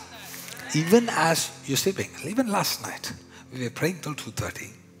 west. Even as you're sleeping, even last night, we were praying till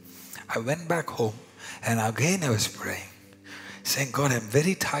 2:30. I went back home and again I was praying, saying, God, I'm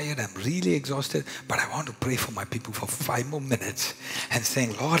very tired, I'm really exhausted, but I want to pray for my people for 5 more minutes. And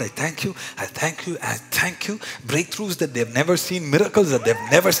saying, Lord, I thank you. Breakthroughs that they've never seen, miracles that they've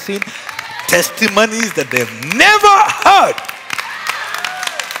never seen, testimonies that they've never heard.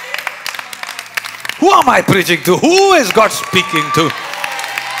 Who am I preaching to? Who is God speaking to?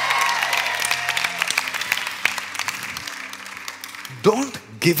 Don't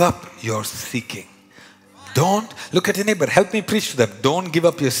give up your seeking. Don't look at your neighbor. Help me preach to them. Don't give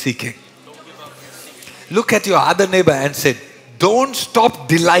up your seeking. Look at your other neighbor and say, don't stop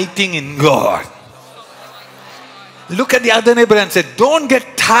delighting in God. Look at the other neighbor and say, don't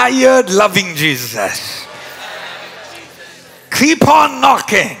get tired loving Jesus. Keep on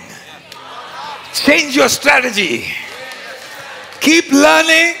knocking. Change your strategy. Keep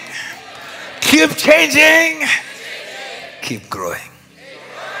learning. Keep changing. Keep growing.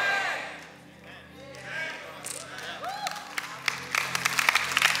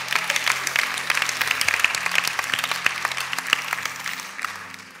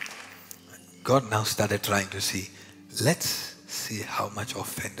 God now started trying to see, let's see how much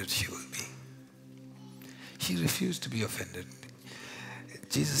offended she will be. She refused to be offended.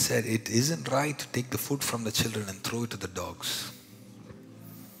 Jesus said, it isn't right to take the food from the children and throw it to the dogs.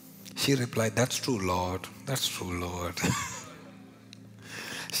 She replied, that's true, Lord. That's true, Lord.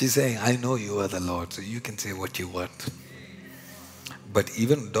 She's saying, I know you are the Lord, so you can say what you want. But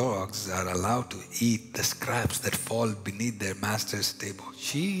even dogs are allowed to eat the scraps that fall beneath their master's table.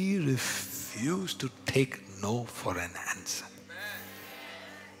 She refused to take no for an answer.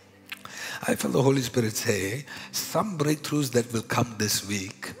 I feel the Holy Spirit say, some breakthroughs that will come this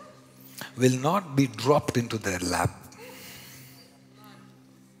week will not be dropped into their lap.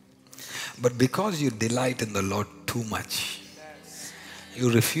 But because you delight in the Lord too much,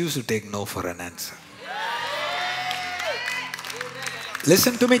 you refuse to take no for an answer.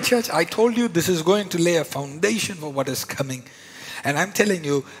 Listen to me, church. I told you this is going to lay a foundation for what is coming. And I'm telling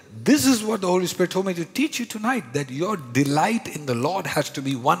you, this is what the Holy Spirit told me to teach you tonight, that your delight in the Lord has to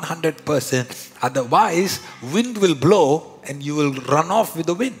be 100%. Otherwise, wind will blow and you will run off with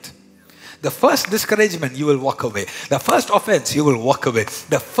the wind. The first discouragement, you will walk away. The first offense, you will walk away.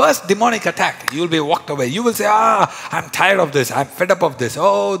 The first demonic attack, you will be walked away. You will say, I'm tired of this. I'm fed up of this.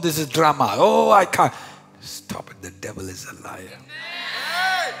 Oh, this is drama. Oh, I can't. Stop it. The devil is a liar.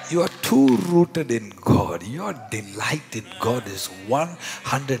 You are too rooted in God. Your delight in God is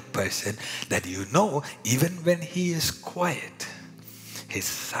 100% that you know even when He is quiet, His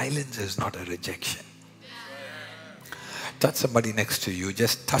silence is not a rejection. Touch somebody next to you.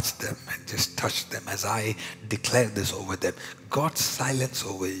 Just touch them and just touch them as I declare this over them. God's silence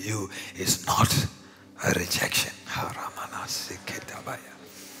over you is not a rejection.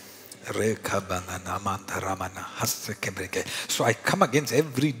 So I come against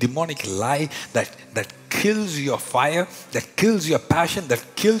every demonic lie that kills your fire, that kills your passion, that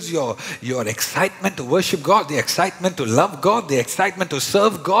kills your excitement to worship God, the excitement to love God, the excitement to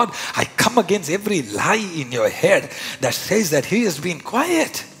serve God. I come against every lie in your head that says that He has been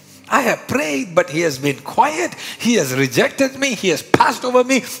quiet. I have prayed, but He has been quiet. He has rejected me. He has passed over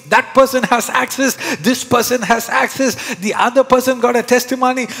me. That person has access. This person has access. The other person got a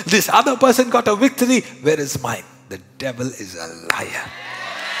testimony. This other person got a victory. Where is mine? The devil is a liar.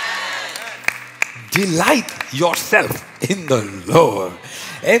 Delight yourself in the Lord.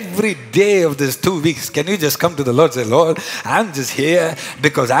 Every day of these 2 weeks, can you just come to the Lord and say, Lord, I'm just here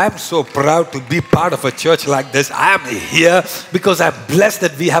because I'm so proud to be part of a church like this. I'm here because I'm blessed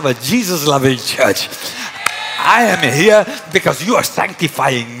that we have a Jesus-loving church. I am here because you are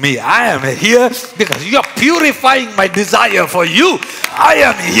sanctifying me. I am here because you are purifying my desire for you. I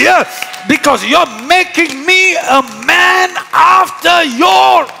am here because you're making me a man after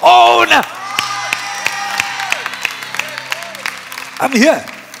your own. I'm here.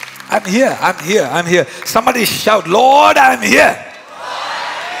 I'm here. I'm here. I'm here. Somebody shout, Lord, I'm here.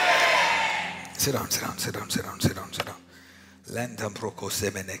 Sit down, sit down, sit down, sit down, sit down, sit down.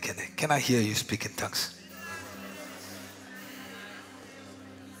 Can I hear you speak in tongues?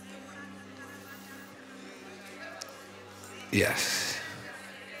 Yes.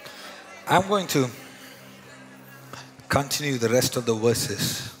 I'm going to continue the rest of the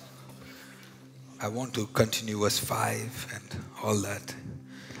verses. I want to continue verse 5 and all that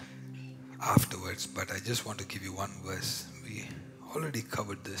afterwards, but I just want to give you one verse. We already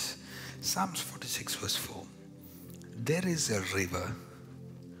covered this. Psalms 46 verse 4. There is a river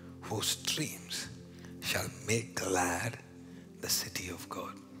whose streams shall make glad the city of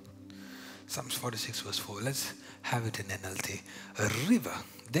God. Psalms 46 verse 4. Let's have it in NLT. A river.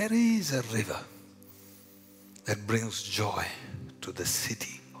 There is a river that brings joy to the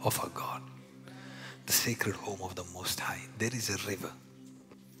city of our God. The sacred home of the Most High. There is a river.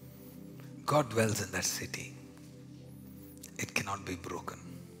 God dwells in that city. It cannot be broken.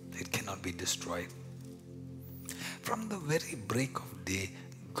 It cannot be destroyed. From the very break of day,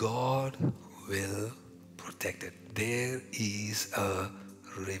 God will protect it. There is a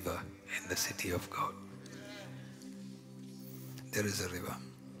river in the city of God. There is a river.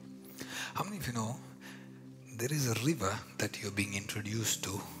 How many of you know there is a river that you're being introduced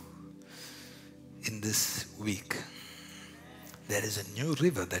to in this week? There is a new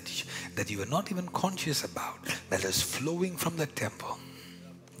river that you are not even conscious about, that is flowing from the temple.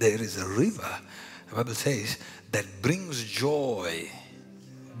 There is a river, the Bible says, that brings joy.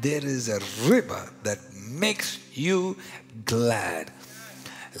 There is a river that makes you glad.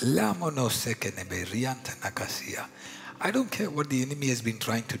 I don't care what the enemy has been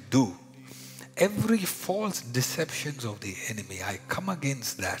trying to do. Every false deceptions of the enemy, I come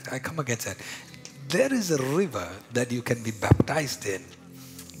against that. There is a river that you can be baptized in.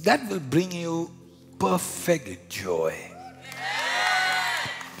 that will bring you perfect joy.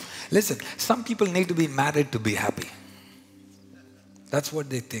 Listen, some people need to be married to be happy. That's what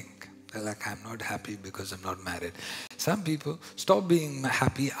they think. They're like, I'm not happy because I'm not married. Some people stop being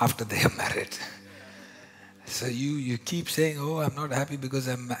happy after they are married. So you keep saying, oh, I'm not happy because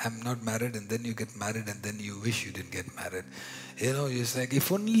I'm not married, and then you get married, and then you wish you didn't get married. You know, it's like, if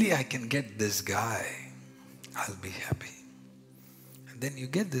only I can get this guy, I'll be happy. And then you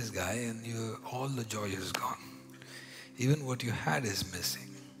get this guy, and all the joy is gone. Even what you had is missing.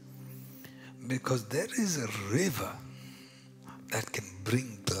 Because there is a river that can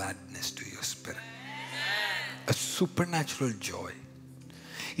bring gladness to your spirit. A supernatural joy.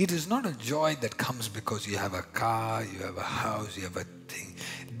 It is not a joy that comes because you have a car, you have a house, you have a thing.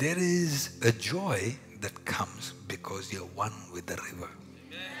 There is a joy that comes because you're one with the river.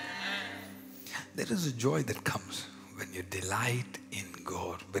 There is a joy that comes when you delight in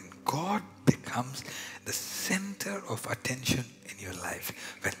God. When God becomes the center of attention in your life.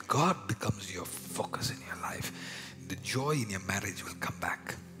 When God becomes your focus in your life, the joy in your marriage will come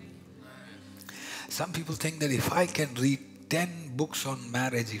back. Some people think that if I can read 10 books on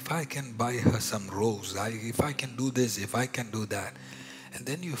marriage, if I can buy her some rose, if I can do this, if I can do that. And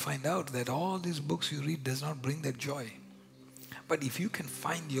then you find out that all these books you read does not bring that joy. But if you can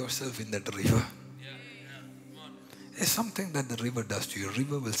find yourself in that river, it's something that the river does to you. The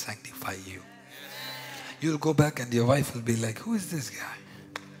river will sanctify you. You'll go back and your wife will be like, who is this guy?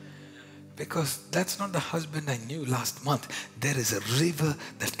 Because that's not the husband I knew last month. There is a river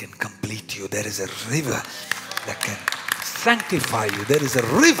that can complete you. There is a river that can sanctify you. There is a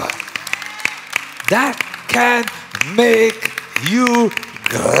river that can make you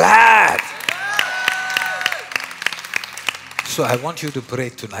glad. So I want you to pray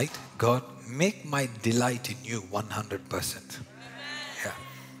tonight, God, make my delight in you 100%.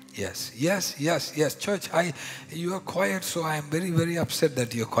 Yeah. Yes. Church, you are quiet, so I am very, very upset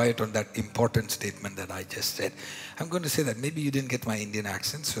that you're quiet on that important statement that I just said. I'm going to say that. Maybe you didn't get my Indian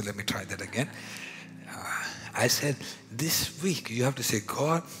accent, so let me try that again. I said, this week you have to say,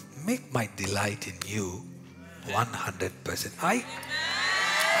 God, make my delight in you 100%.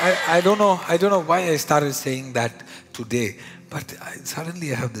 I don't know why I started saying that today, but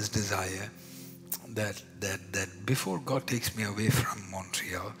suddenly I have this desire that before God takes me away from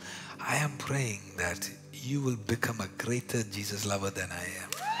Montreal, I am praying that you will become a greater Jesus lover than I am.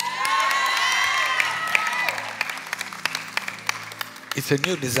 It's a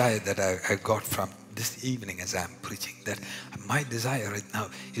new desire that I got from this evening as I'm preaching, that my desire right now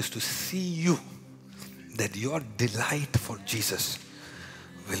is to see you, that your delight for Jesus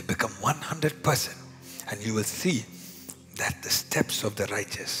will become 100%, and you will see that the steps of the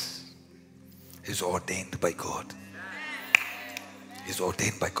righteous is ordained by God. Is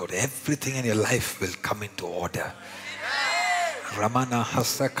ordained by God. Everything in your life will come into order. Ramana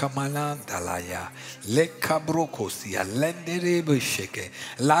Hasakamala Dalaya Lekabrokosia Lenderebesheke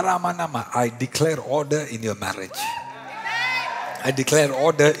Laramanama. I declare order in your marriage. I declare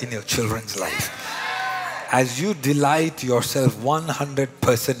order in your children's life. As you delight yourself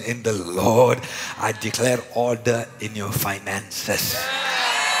 100% in the Lord, I declare order in your finances.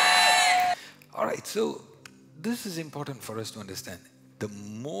 All right, so this is important for us to understand. The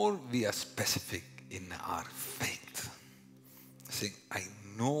more we are specific in our faith, saying, I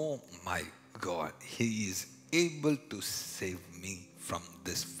know my God, He is able to save me from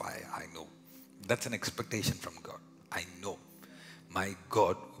this fire. I know. That's an expectation from God. I know my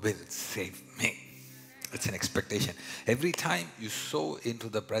God will save me. It's an expectation. Every time you sow into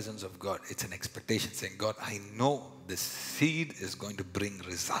the presence of God, it's an expectation saying, God, I know this seed is going to bring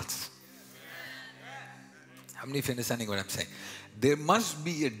results. How many of you understanding what I'm saying? There must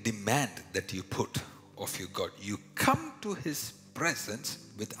be a demand that you put of your God. You come to His presence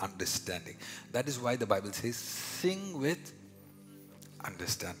with understanding. That is why the Bible says, sing with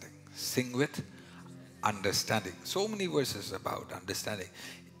understanding. Sing with understanding. So many verses about understanding.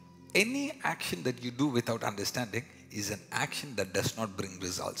 Any action that you do without understanding is an action that does not bring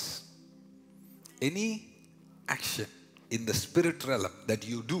results. Any action in the spirit realm that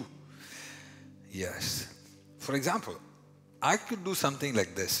you do, yes. For example, I could do something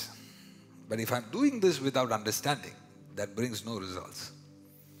like this, but if I'm doing this without understanding, that brings no results.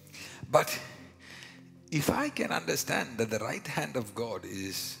 But if I can understand that the right hand of God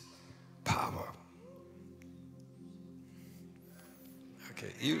is power,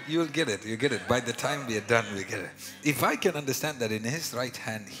 okay, you'll get it. You get it. By the time we are done, we get it. If I can understand that in His right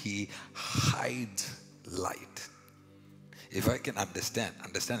hand He hides light. If I can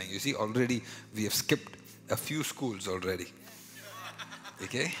understanding. You see, already we have skipped a few schools already.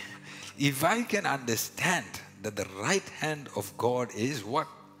 Okay? If I can understand that the right hand of God is what?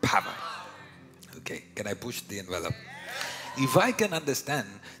 Power. Okay, can I push the envelope? If I can understand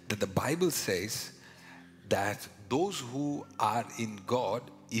that the Bible says that those who are in God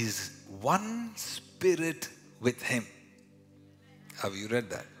is one spirit with Him. Have you read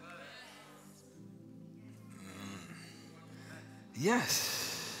that?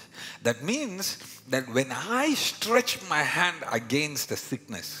 Yes. That means that when I stretch my hand against a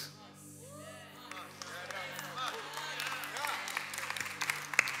sickness,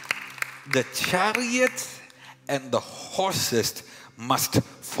 the chariots and the horses must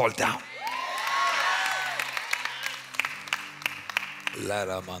fall down.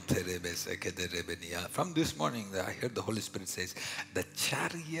 From this morning, I heard the Holy Spirit says, the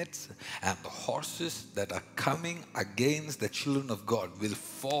chariots and the horses that are coming against the children of God will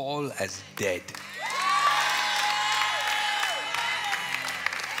fall as dead.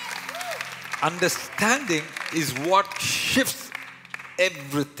 Understanding is what shifts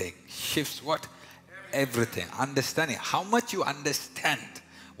everything. Shifts what? Everything. Understanding. How much you understand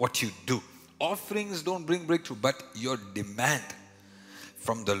what you do. Offerings don't bring breakthrough, but your demand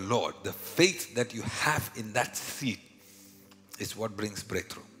from the Lord, the faith that you have in that seed is what brings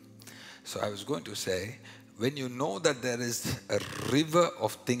breakthrough. So I was going to say, when you know that there is a river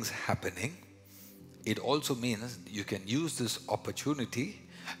of things happening, it also means you can use this opportunity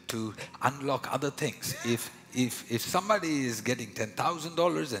to unlock other things. If somebody is getting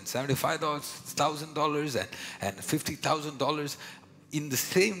 $10,000 and $75,000 and $50,000 in the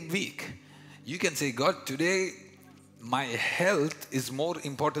same week, you can say, God, today my health is more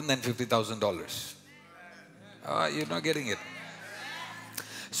important than $50,000. You're not getting it.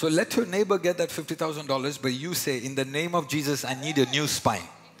 So let your neighbor get that $50,000, but you say, in the name of Jesus, I need a new spine.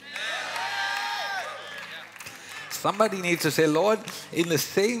 Somebody needs to say, Lord, in the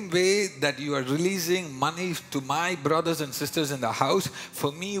same way that you are releasing money to my brothers and sisters in the house,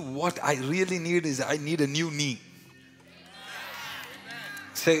 for me, what I really need is I need a new knee.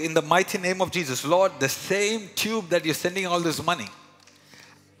 Say, in the mighty name of Jesus, Lord, the same tube that you're sending all this money,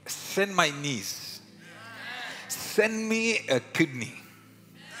 send my knees. Send me a kidney.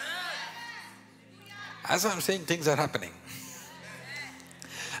 As I'm saying, things are happening.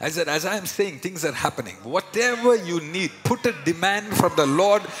 I said, as I'm saying, things are happening. Whatever you need, put a demand from the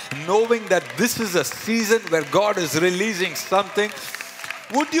Lord, knowing that this is a season where God is releasing something.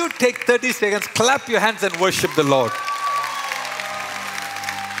 Would you take 30 seconds, clap your hands and worship the Lord?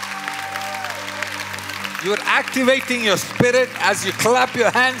 You're activating your spirit as you clap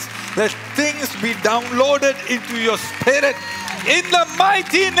your hands. Let things be downloaded into your spirit in the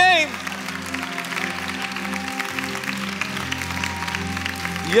mighty name.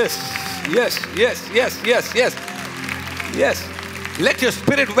 Yes, yes, yes, yes, yes, yes. Yes. Let your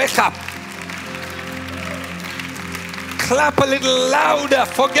spirit wake up. Clap a little louder.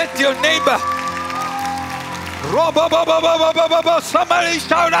 Forget your neighbor. Somebody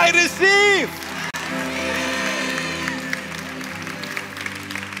shout, I receive.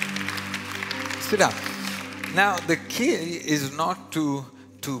 Sit down. Now, the key is not to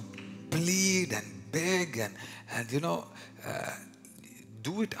plead and beg and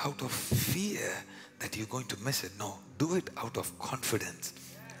do it out of fear that you're going to miss it. No, do it out of confidence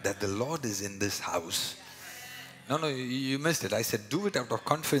that the Lord is in this house. No, you missed it. I said, do it out of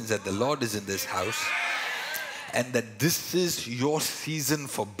confidence that the Lord is in this house and that this is your season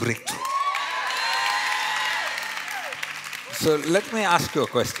for breakthrough. So let me ask you a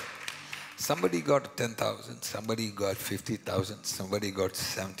question. Somebody got 10,000, somebody got 50,000, somebody got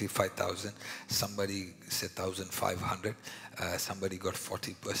 75,000, somebody said 1,500, somebody got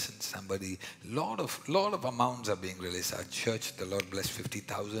 40%, somebody, lot of amounts are being released. Our church, the Lord blessed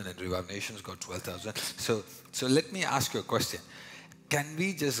 50,000 and Revive Nations got 12,000. So let me ask you a question. Can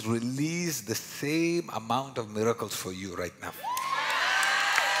we just release the same amount of miracles for you right now?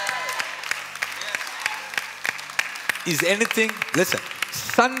 Is anything, listen,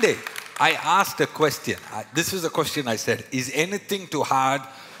 Sunday, I asked a question. This is the question I said. Is anything too hard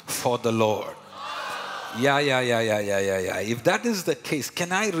for the Lord? Yeah. If that is the case,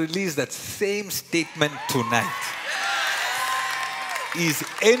 can I release that same statement tonight? Is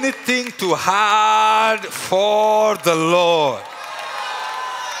anything too hard for the Lord?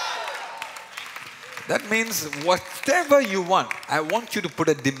 That means whatever you want, I want you to put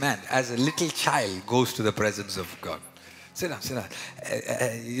a demand as a little child goes to the presence of God. Sit down.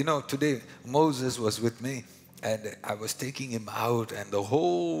 Today Moses was with me and I was taking him out and the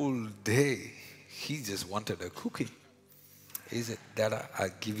whole day he just wanted a cookie. He said, Dada,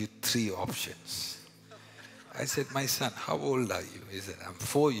 I'll give you 3 options. I said, my son, how old are you? He said, I'm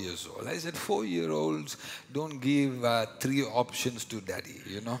 4 years old. I said, 4-year-olds don't give 3 options to daddy,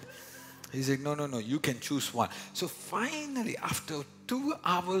 you know. He said, no, you can choose one. So finally, after 2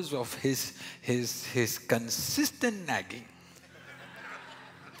 hours of his consistent nagging,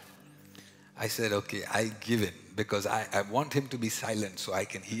 I said, okay, I give in, because I want him to be silent so I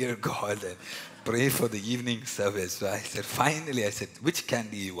can hear God and pray for the evening service. So I said, finally, which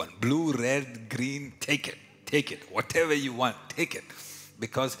candy you want? Blue, red, green, take it. Take it. Whatever you want, take it.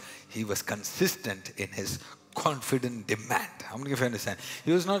 Because he was consistent in his confident demand. How many of you understand?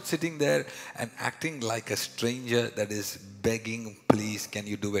 He was not sitting there and acting like a stranger that is begging, please, can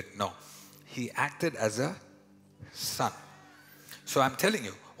you do it? No. He acted as a son. So I'm telling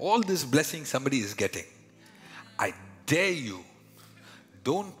you, all this blessing somebody is getting, I dare you,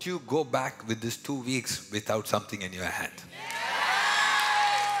 don't you go back with this 2 weeks without something in your hand.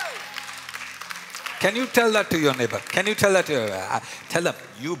 Can you tell that to your neighbor? Can you tell that to your neighbor? Tell them,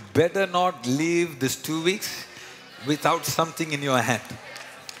 you better not leave this 2 weeks without something in your hand.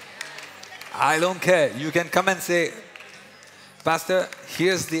 I don't care. You can come and say, Pastor,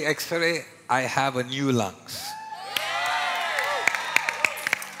 here's the x-ray. I have a new lungs.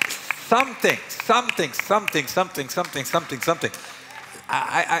 Something.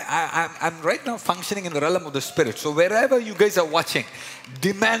 I'm right now functioning in the realm of the Spirit. So wherever you guys are watching,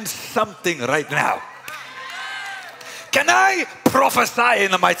 demand something right now. Can I prophesy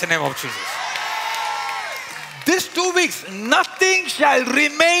in the mighty name of Jesus? These 2 weeks, nothing shall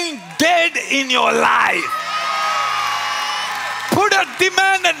remain dead in your life. Put a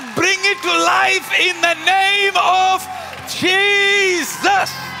demand and bring it to life in the name of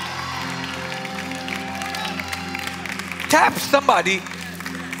Jesus. Tap somebody,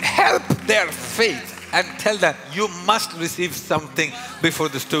 help their faith, and tell them you must receive something before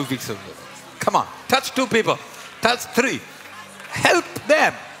this 2 weeks of it. Come on, touch 2 people, touch 3. Help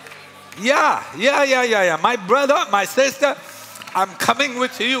them. Yeah. My brother, my sister, I'm coming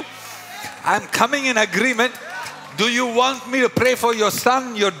with you. I'm coming in agreement. Do you want me to pray for your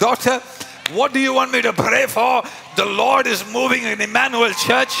son, your daughter? What do you want me to pray for? The Lord is moving in Emmanuel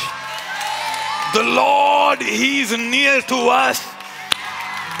Church. The Lord, He is near to us.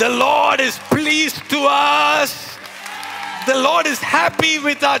 The Lord is pleased to us. The Lord is happy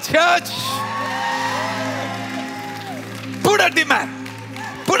with our church. Put a demand.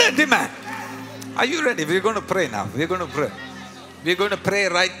 Put a demand. Are you ready? We're going to pray now. We're going to pray. We're going to pray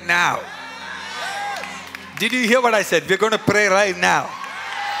right now. Did you hear what I said? We're going to pray right now.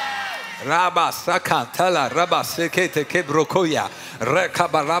 Rabba sakantala rabba sekete kebrokoya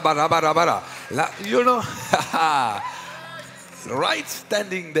rekaba rabba rabba rabba. You know, right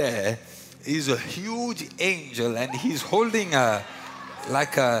standing there is a huge angel, and he's holding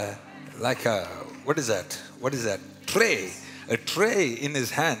like a what is that tray, a tray in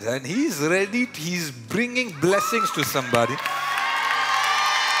his hands, and he's ready. He's bringing blessings to somebody.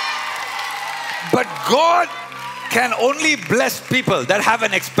 But God can only bless people that have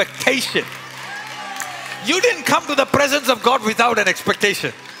an expectation. You didn't come to the presence of God without an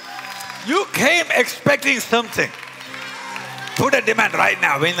expectation. You came expecting something. Put a demand right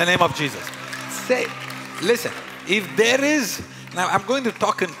now in the name of Jesus. Say, listen, if there is, now I'm going to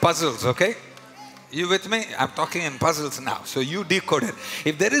talk in puzzles, okay? You with me? I'm talking in puzzles now, so you decode it.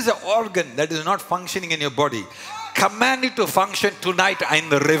 If there is an organ that is not functioning in your body, command it to function tonight in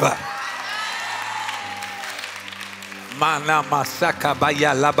the river.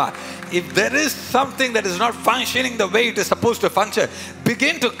 If there is something that is not functioning the way it is supposed to function,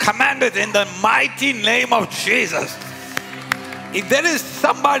 begin to command it in the mighty name of Jesus. If there is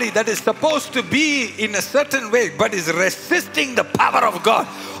somebody that is supposed to be in a certain way but is resisting the power of God,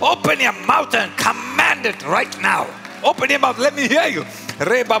 open your mouth and command it right now. Open your mouth. Let me hear you.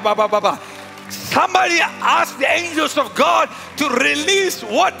 Somebody ask the angels of God to release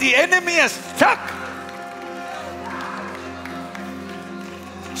what the enemy has stuck.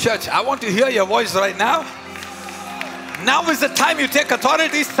 Church, I want to hear your voice right now. Now is the time you take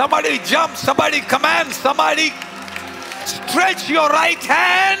authority. Somebody jump, somebody command, somebody stretch your right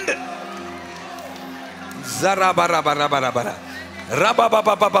hand.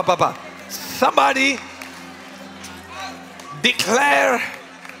 Somebody declare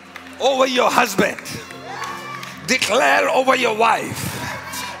over your husband. Declare over your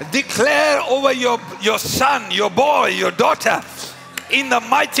wife. Declare over your son, your boy, your daughter. In the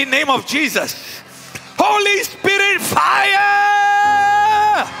mighty name of Jesus. Holy Spirit,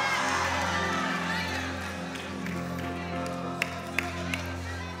 fire!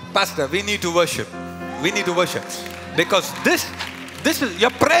 Pastor, we need to worship. We need to worship. Because this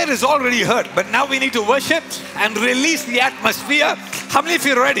Your prayer is already heard, but now we need to worship and release the atmosphere. How many of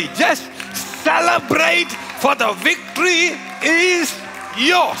you are ready? Just celebrate, for the victory is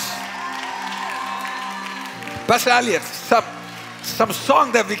yours. Pastor Elliot, some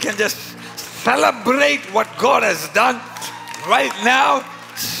song that we can just celebrate what God has done right now.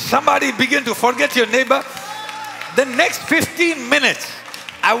 Somebody begin to forget your neighbor. The next 15 minutes,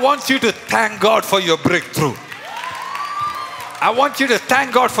 I want you to thank God for your breakthrough. I want you to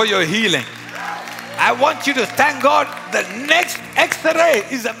thank God for your healing. I want you to thank God. The next X-ray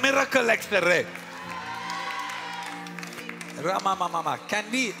is a miracle X-ray. Mama, can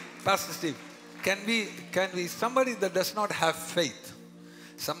we, Pastor Steve, can we, somebody that does not have faith,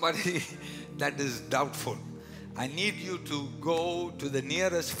 somebody that is doubtful, I need you to go to the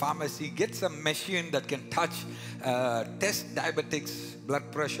nearest pharmacy, get some machine that can touch, test diabetics,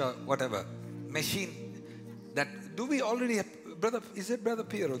 blood pressure, whatever. Machine that, do we already have, brother, is it Brother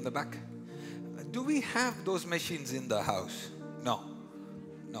Pierre in the back? Do we have those machines in the house? No,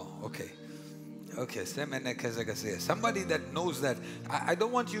 okay. Okay, somebody that knows that. I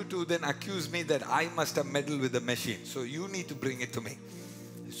don't want you to then accuse me that I must have meddled with the machine. So you need to bring it to me.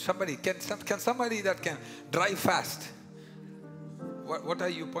 Somebody, can somebody that can drive fast? What are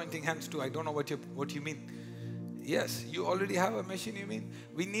you pointing hands to? I don't know what you mean. Yes, you already have a machine, you mean?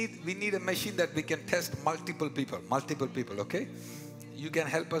 We need a machine that we can test multiple people, okay? You can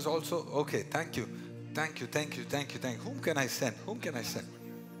help us also? Okay, thank you. Whom can I send?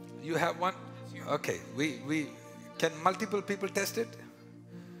 You have one? Okay, we can multiple people test it?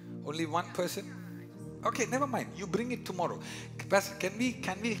 Only one person? Okay, never mind. You bring it tomorrow. Pastor, can we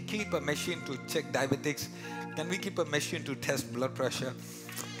keep a machine to check diabetics? Can we keep a machine to test blood pressure?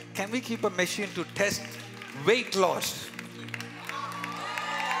 Can we keep a machine to test weight loss?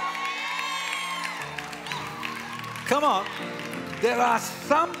 Come on. There are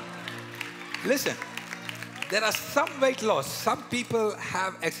some weight loss. Some people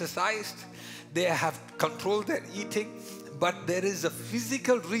have exercised. They have controlled their eating. But there is a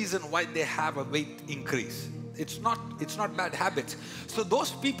physical reason why they have a weight increase. It's not bad habits. So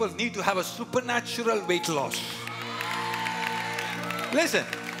those people need to have a supernatural weight loss. Listen,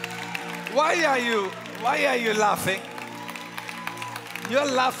 why are you laughing? You're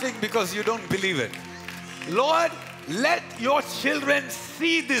laughing because you don't believe it. Lord, let your children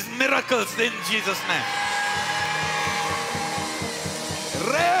see these miracles in Jesus' name.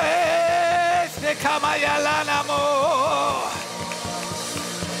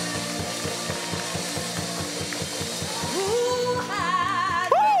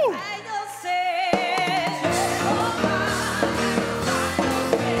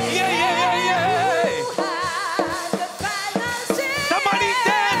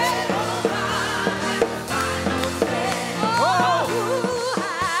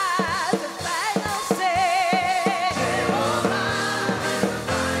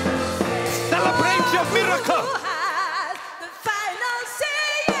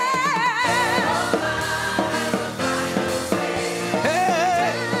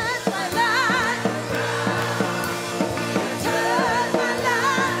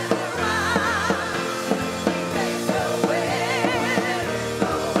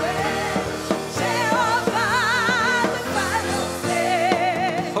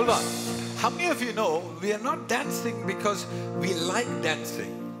 We are not dancing because we like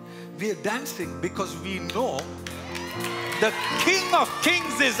dancing. We are dancing because we know the King of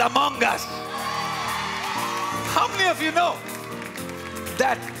Kings is among us. How many of you know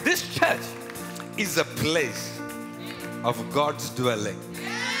that this church is a place of God's dwelling?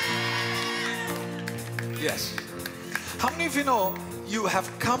 Yes. How many of you know you have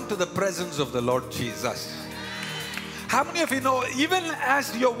come to the presence of the Lord Jesus? How many of you know, even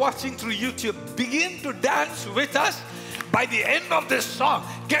as you're watching through YouTube, begin to dance with us? By the end of this song,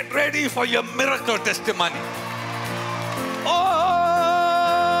 get ready for your miracle testimony. Oh!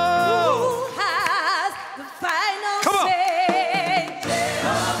 Who has the final Come on. say?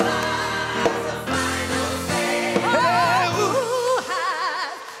 Who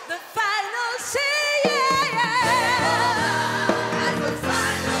has the final say?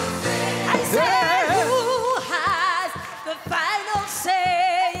 I said, who has the final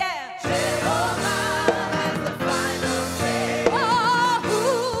say? Oh, who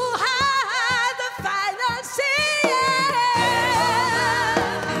has the final say?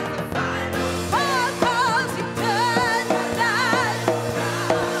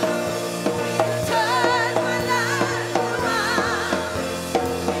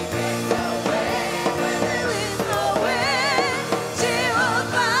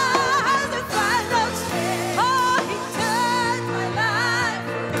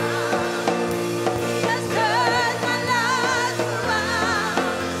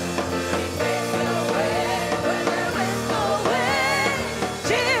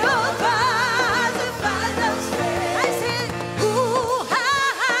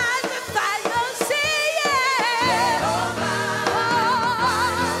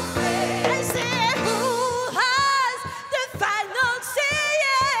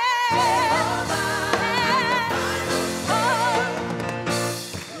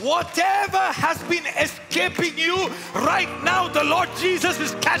 whatever has been escaping you, right now the Lord Jesus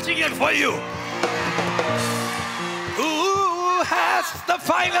is catching it for you. Who has the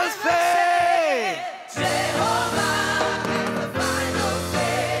final say? Jehovah has the final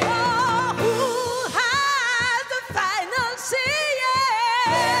say. Oh, who has the final say?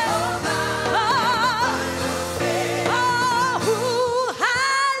 Jehovah. Oh, who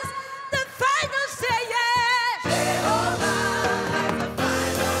has the final say? Jehovah has the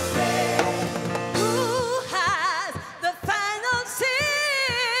final say. Who has the final say?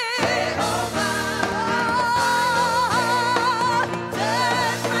 Jehovah.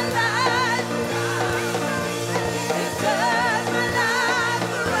 Turn my life around. Turn my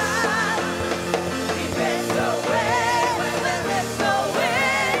life around. He makes a way when there is no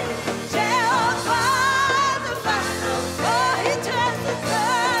way. Jehovah, the final say. He turns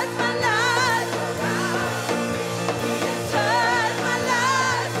my life around. He turns my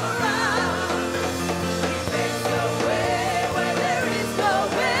life around. He makes a way where there is no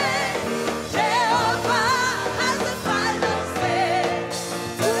way. Jehovah has the final say.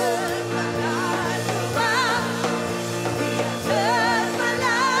 Turn my life around. He has turned my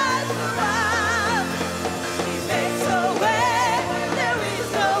life around. He makes a way where there is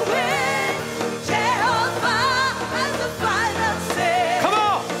no way. Jehovah has the final say. Come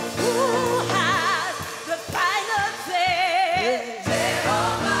on. Who has the final say?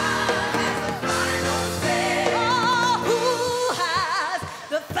 Jehovah has the final say. Oh, who has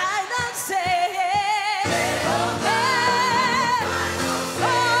the final say? Jehovah.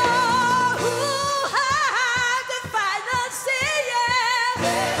 Oh, who has the final say?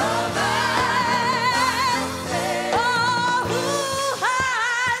 Jehovah. Oh, who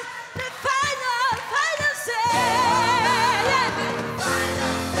has the final say?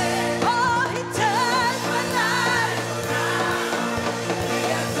 Oh, he turns my life around. He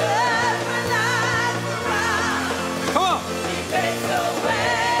has turned my life around. Come on. He makes a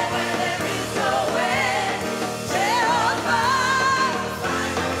way where there is no way. Jehovah,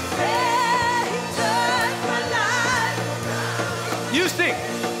 final say. He turns my life around. You sing.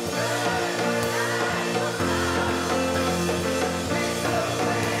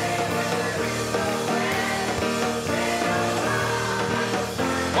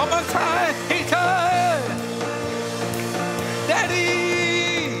 One more time. He turns.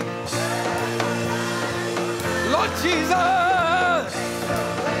 Daddy. Lord Jesus.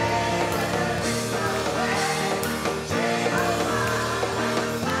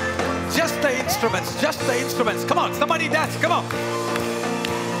 Just the instruments, just the instruments. Come on, somebody dance, come on.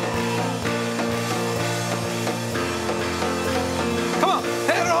 Come on.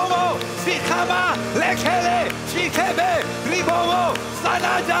 Heromo, Sikama, Lekele, Shikebe, Ribomo,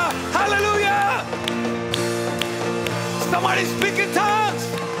 Sanaja. Hallelujah. Somebody speak in tongues.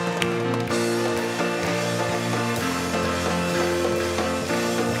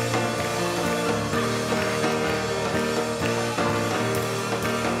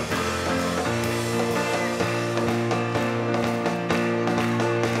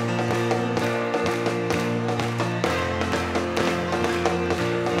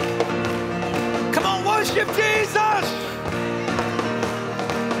 Come on, worship Jesus.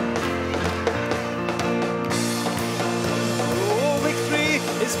 Oh, victory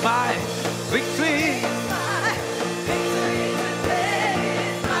is mine. Victory. My victory today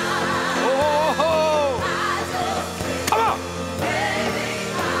is mine. Oh, I just come on.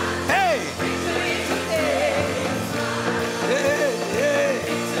 gave mine. Hey, Victory today is mine. hey, hey.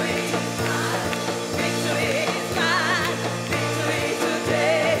 Victory is mine. Victory is mine. Victory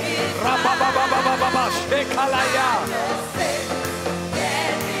today is mine. Rababababababa, shekalaya. Just say,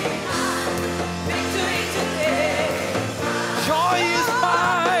 get behind. Victory today is mine. Joy is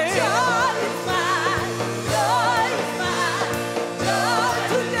mine. Joy is mine. Joy is mine. Joy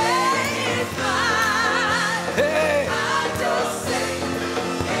today is mine. Hey, I just say,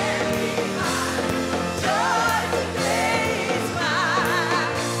 get behind. Joy today is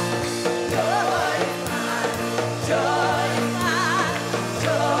mine. Joy is mine. Joy is mine.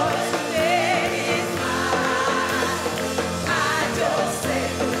 Joy today is mine. I just say,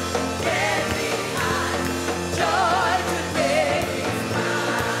 get behind. Joy today is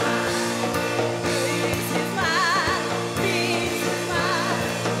mine. Peace is mine. Peace is mine.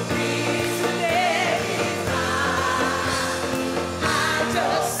 Peace today is mine. I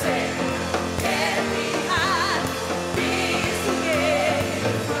just say, get behind. Peace today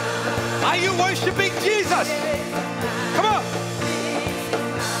is mine. are you worshiping Jesus? Come on.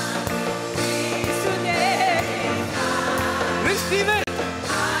 Peace today is mine. Receive it.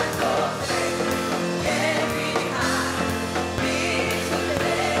 I just say, get behind. Peace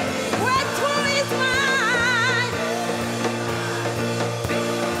today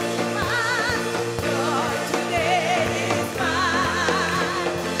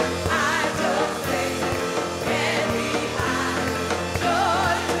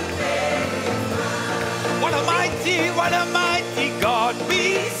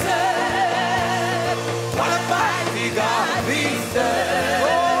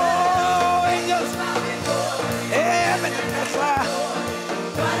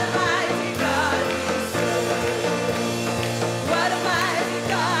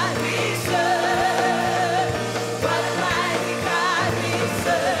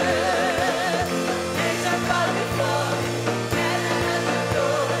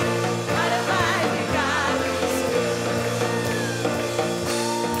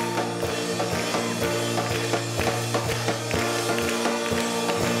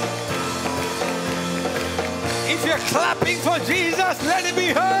clapping for Jesus, let it be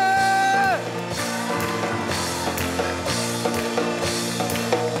heard.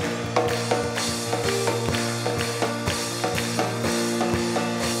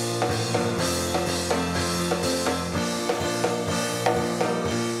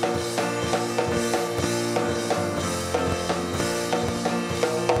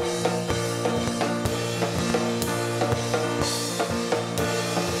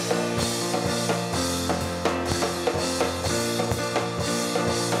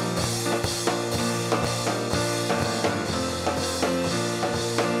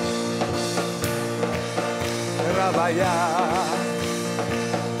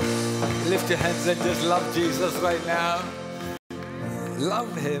 Lift your hands and just love Jesus right now.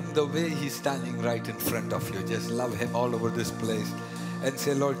 Love him the way he's standing right in front of you. Just love him all over this place. And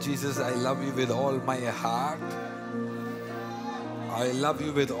say, Lord Jesus, I love you with all my heart. I love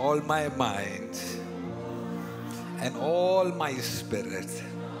you with all my mind and all my spirit,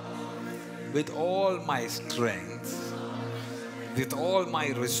 with all my strength, with all my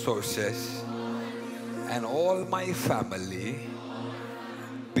resources, and all my family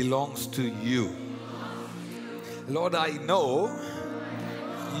belongs to you. Lord, I know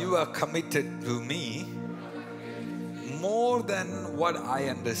you are committed to me more than what I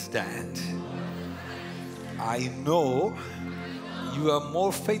understand. I know you are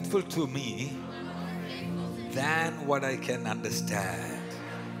more faithful to me than what I can understand.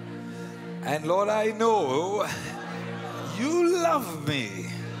 And Lord, I know you love me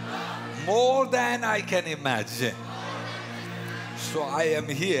more than I can imagine. So I am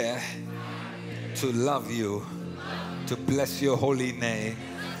here to love you, to bless your holy name,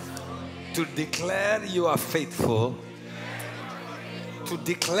 to declare you are faithful, to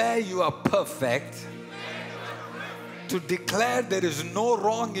declare you are perfect, to declare there is no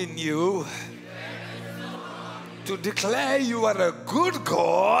wrong in you, to declare you are a good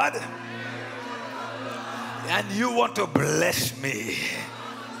God and you want to bless me.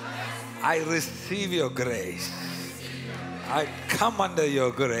 I receive your grace. I come under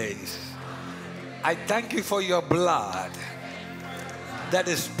your grace. I thank you for your blood that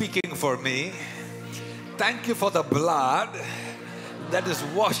is speaking for me. Thank you for the blood that is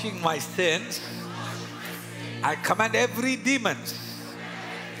washing my sins. I command every demon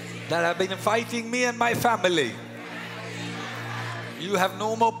that have been fighting me and my family. You have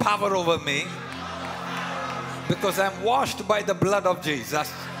no more power over me because I'm washed by the blood of Jesus.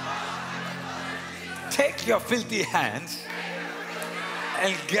 Take your filthy hands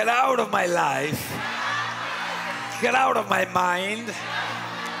and get out of my life, get out of my mind,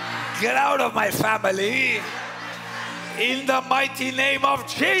 get out of my family, in the mighty name of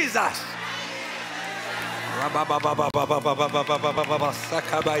Jesus.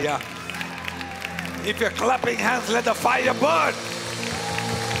 If you're clapping hands, let the fire burn.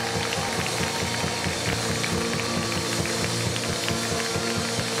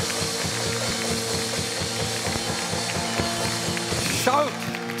 Shout,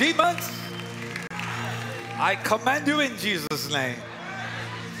 demons, I command you in Jesus' name.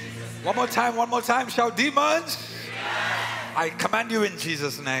 One more time, shout, demons, I command you in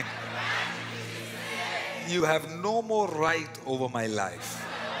Jesus' name. You have no more right over my life.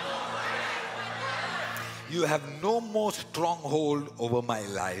 You have no more stronghold over my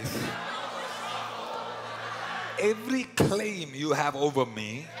life. Every claim you have over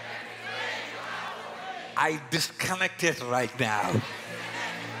me, I disconnect it right now.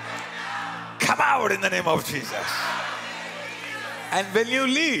 Come out in the name of Jesus. And when you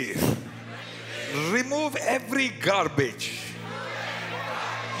leave, remove every garbage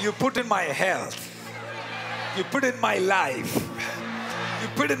you put in my health, you put in my life, you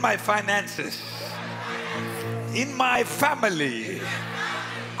put in my finances, in my family.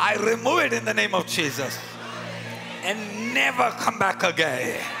 I remove it in the name of Jesus and never come back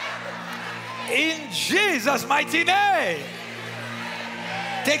again. In Jesus' mighty name.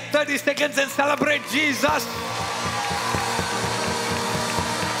 Take 30 seconds and celebrate Jesus.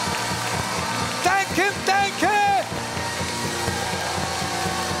 Thank him, thank him.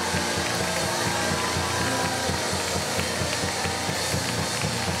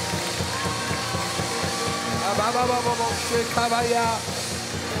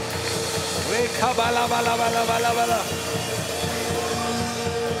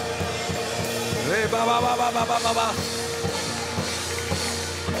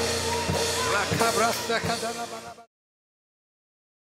 Rakabrasta kadana.